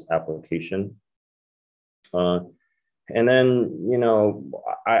 synthesis, application. And then,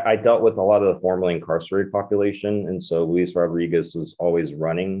 I dealt with a lot of the formerly incarcerated population. And so Luis Rodriguez was always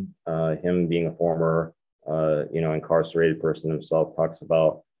running. Him being a former, incarcerated person himself, talks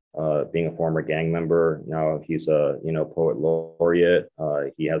about being a former gang member. Now he's a, poet laureate.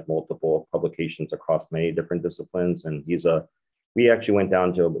 He has multiple publications across many different disciplines. And we actually went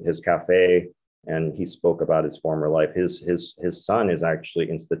down to his cafe, and he spoke about his former life. His son is actually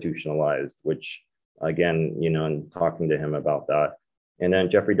institutionalized, which again, you know, and talking to him about that. And then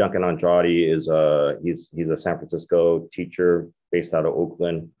Jeffrey Duncan Andrade is he's a San Francisco teacher based out of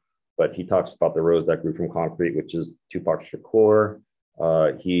Oakland, but he talks about the rose that grew from concrete, which is Tupac Shakur.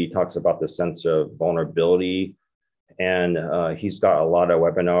 He talks about the sense of vulnerability, and he's got a lot of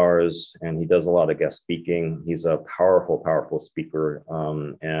webinars, and he does a lot of guest speaking. He's a powerful speaker,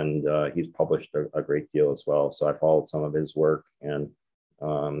 and he's published a great deal as well. So I followed some of his work, and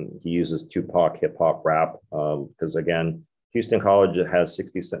he uses Tupac hip hop rap because again, Houston College has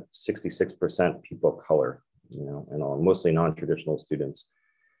 66% people of color, you know, and mostly non-traditional students.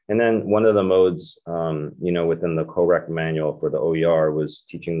 And then one of the modes, you know, within the co-rec manual for the OER was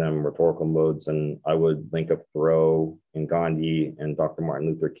teaching them rhetorical modes. And I would link up Thoreau and Gandhi and Dr. Martin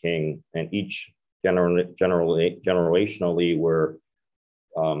Luther King, and each generationally were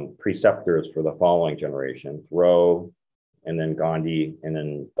preceptors for the following generation: Thoreau, and then Gandhi, and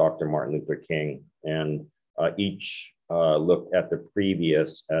then Dr. Martin Luther King. And each looked at the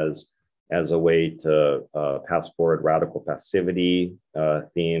previous as a way to pass forward radical passivity,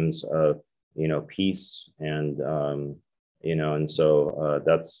 themes of, you know, peace, and you know, and so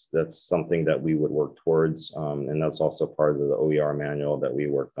that's something that we would work towards, and that's also part of the OER manual that we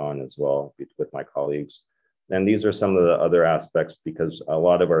worked on as well with my colleagues. And these are some of the other aspects, because a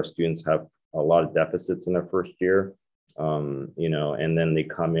lot of our students have a lot of deficits in their first year, you know, and then they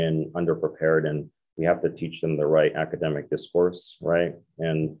come in underprepared, and we have to teach them the right academic discourse, right?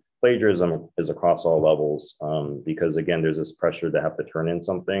 And plagiarism is across all levels, because again, there's this pressure to have to turn in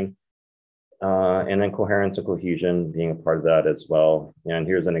something. And then coherence and cohesion being a part of that as well. And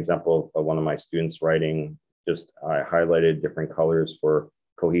here's an example of one of my students writing, just I highlighted different colors for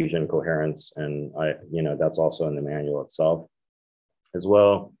cohesion, coherence, and you know, that's also in the manual itself as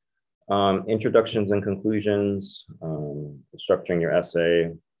well. Introductions and conclusions, structuring your essay,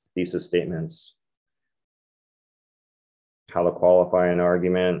 thesis statements, how to qualify an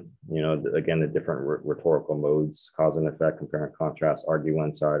argument, you know, again, the different rhetorical modes: cause and effect, compare and contrast, argue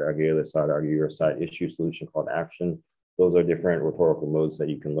one side, argue the other side, argue your side, issue, solution, call to action. Those are different rhetorical modes that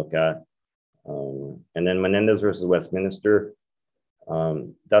you can look at. And then Menendez versus Westminster,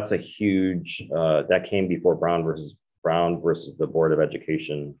 that's a huge, that came before Brown versus the Board of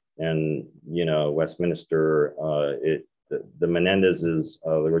Education. And, you know, Westminster, the Menendez's,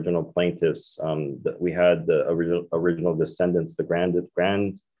 the original plaintiffs, we had the original descendants, the grand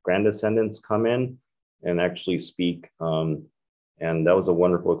descendants come in and actually speak. And that was a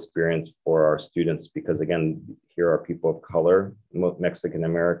wonderful experience for our students, because again, here are people of color, Mexican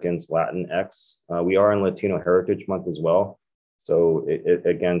Americans, Latinx. We are in Latino Heritage Month as well. So it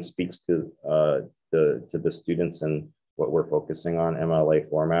again speaks to the students and what we're focusing on, MLA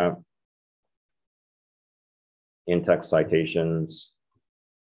format. In-text citations,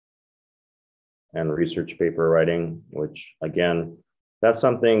 and research paper writing, which again, that's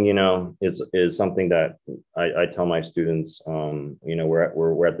something, you know, is something that I tell my students, you know,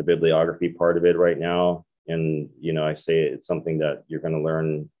 we're at the bibliography part of it right now. And, you know, I say it's something that you're going to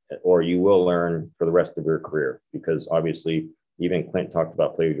learn, or you will learn for the rest of your career, because obviously even Clint talked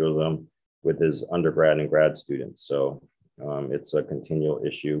about plagiarism with his undergrad and grad students. So it's a continual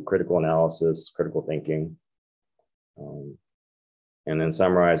issue: critical analysis, critical thinking. And then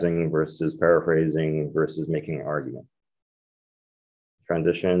summarizing versus paraphrasing versus making an argument.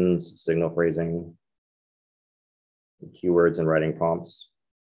 Transitions, signal phrasing, keywords and writing prompts,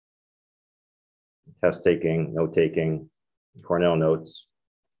 test taking, note taking, Cornell notes,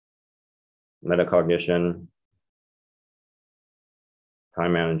 metacognition,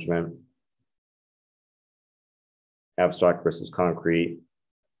 time management, abstract versus concrete,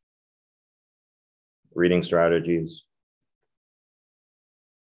 reading strategies.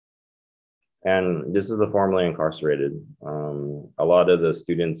 And this is the formerly incarcerated. A lot of the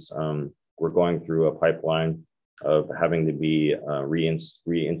students were going through a pipeline of having to be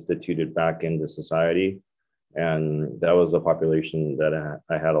reinstituted back into society. And that was a population that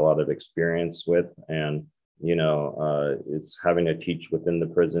I had a lot of experience with. And, you know, it's having to teach within the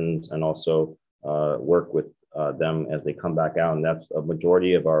prisons and also work with them as they come back out. And that's a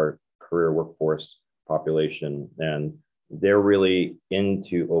majority of our career workforce population. And they're really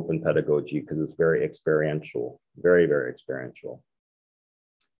into open pedagogy because it's very experiential, very, very experiential.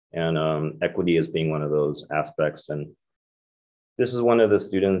 And equity is being one of those aspects. And this is one of the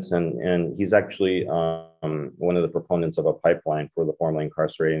students, and he's actually one of the proponents of a pipeline for the formerly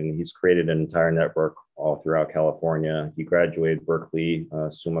incarcerated. And he's created an entire network all throughout California. He graduated Berkeley,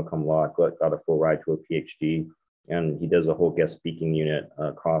 summa cum laude, got a full ride to a PhD, and he does a whole guest speaking unit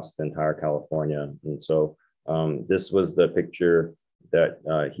across the entire California. And so this was the picture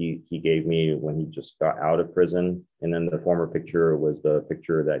that he gave me when he just got out of prison. And then the former picture was the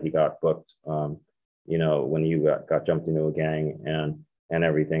picture that he got booked, you know, when he got jumped into a gang and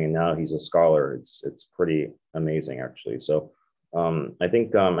everything. And now he's a scholar. It's pretty amazing, actually. So I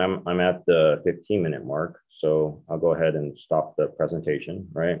think I'm at the 15-minute mark. So I'll go ahead and stop the presentation,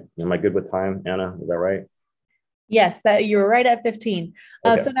 right? Am I good with time, Anna? Is that right? Yes, that you were right at 15.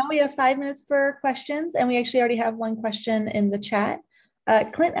 Okay. So now we have 5 minutes for questions, and we actually already have one question in the chat.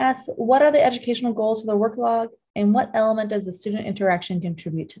 Clint asks, what are the educational goals for the work log, and what element does the student interaction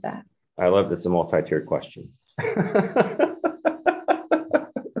contribute to that? I love it's a multi-tiered question.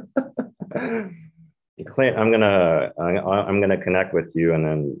 Clint, I'm gonna connect with you and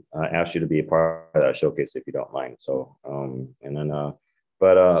then ask you to be a part of that showcase if you don't mind. So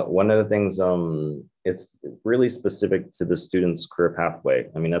one of the things, it's really specific to the student's career pathway.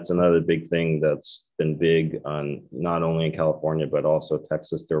 I mean, that's another big thing that's been big on not only in California, but also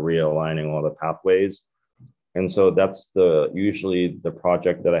Texas. They're realigning all the pathways. And so that's usually the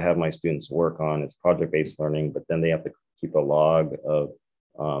project that I have my students work on. It's project-based learning, but then they have to keep a log of,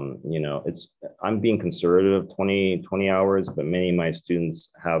 you know, I'm being conservative, 20 hours, but many of my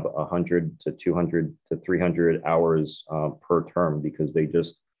students have 100 to 200 to 300 hours per term because they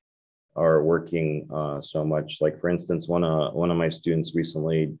just are working so much. Like, for instance, one of my students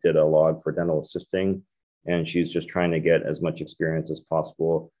recently did a log for dental assisting, and she's just trying to get as much experience as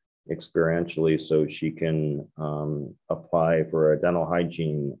possible experientially so she can apply for a dental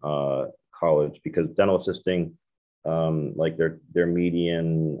hygiene college, because dental assisting, like their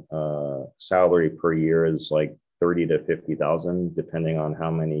median salary per year is like 30 to 50,000, depending on how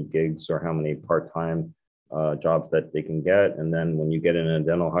many gigs or how many part-time jobs that they can get. And then when you get in a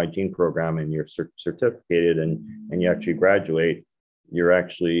dental hygiene program and you're certificated and you actually graduate, you're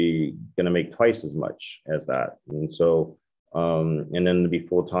actually going to make twice as much as that. And so, and then to be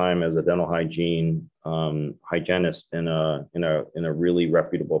full-time as a dental hygiene hygienist in a really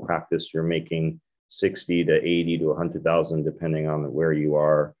reputable practice, you're making 60 to 80 to 100,000, depending on where you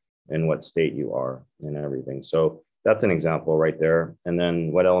are and what state you are and everything. So that's an example right there. And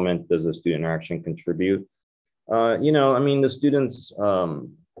then what element does the student interaction contribute? You know, I mean, the students,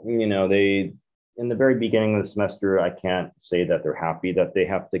 you know, they, in the very beginning of the semester, I can't say that they're happy that they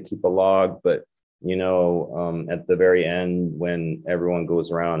have to keep a log, but, you know, at the very end, when everyone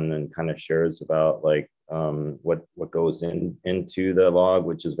goes around and kind of shares about like what goes into the log,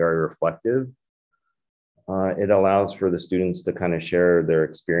 which is very reflective, it allows for the students to kind of share their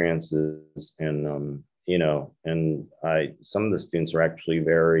experiences. And, you know, and some of the students are actually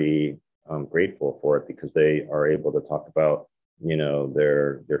very grateful for it because they are able to talk about, you know,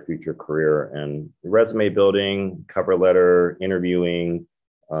 their future career and resume building, cover letter, interviewing,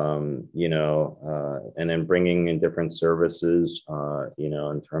 you know, and then bringing in different services, you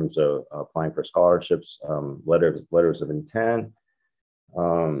know, in terms of applying for scholarships, letters of intent.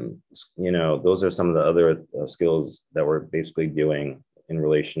 You know, those are some of the other skills that we're basically doing in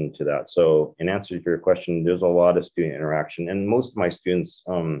relation to that. So in answer to your question, there's a lot of student interaction, and most of my students,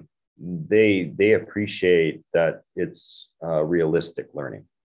 they appreciate that it's realistic learning.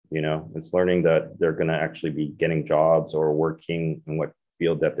 You know, it's learning that they're going to actually be getting jobs or working in what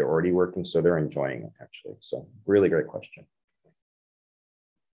field that they're already working. So they're enjoying it, actually. So really great question.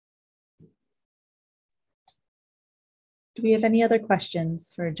 Do we have any other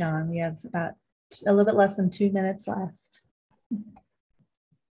questions for John? We have about a little bit less than 2 minutes left.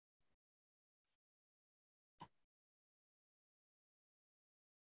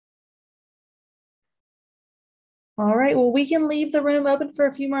 All right, well, we can leave the room open for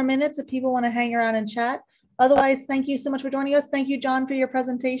a few more minutes if people want to hang around and chat. Otherwise, thank you so much for joining us. Thank you, John, for your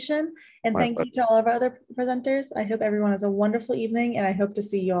presentation. And thank you to all of our other presenters. I hope everyone has a wonderful evening, and I hope to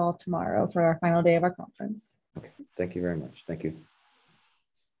see you all tomorrow for our final day of our conference. Okay. Thank you very much. Thank you.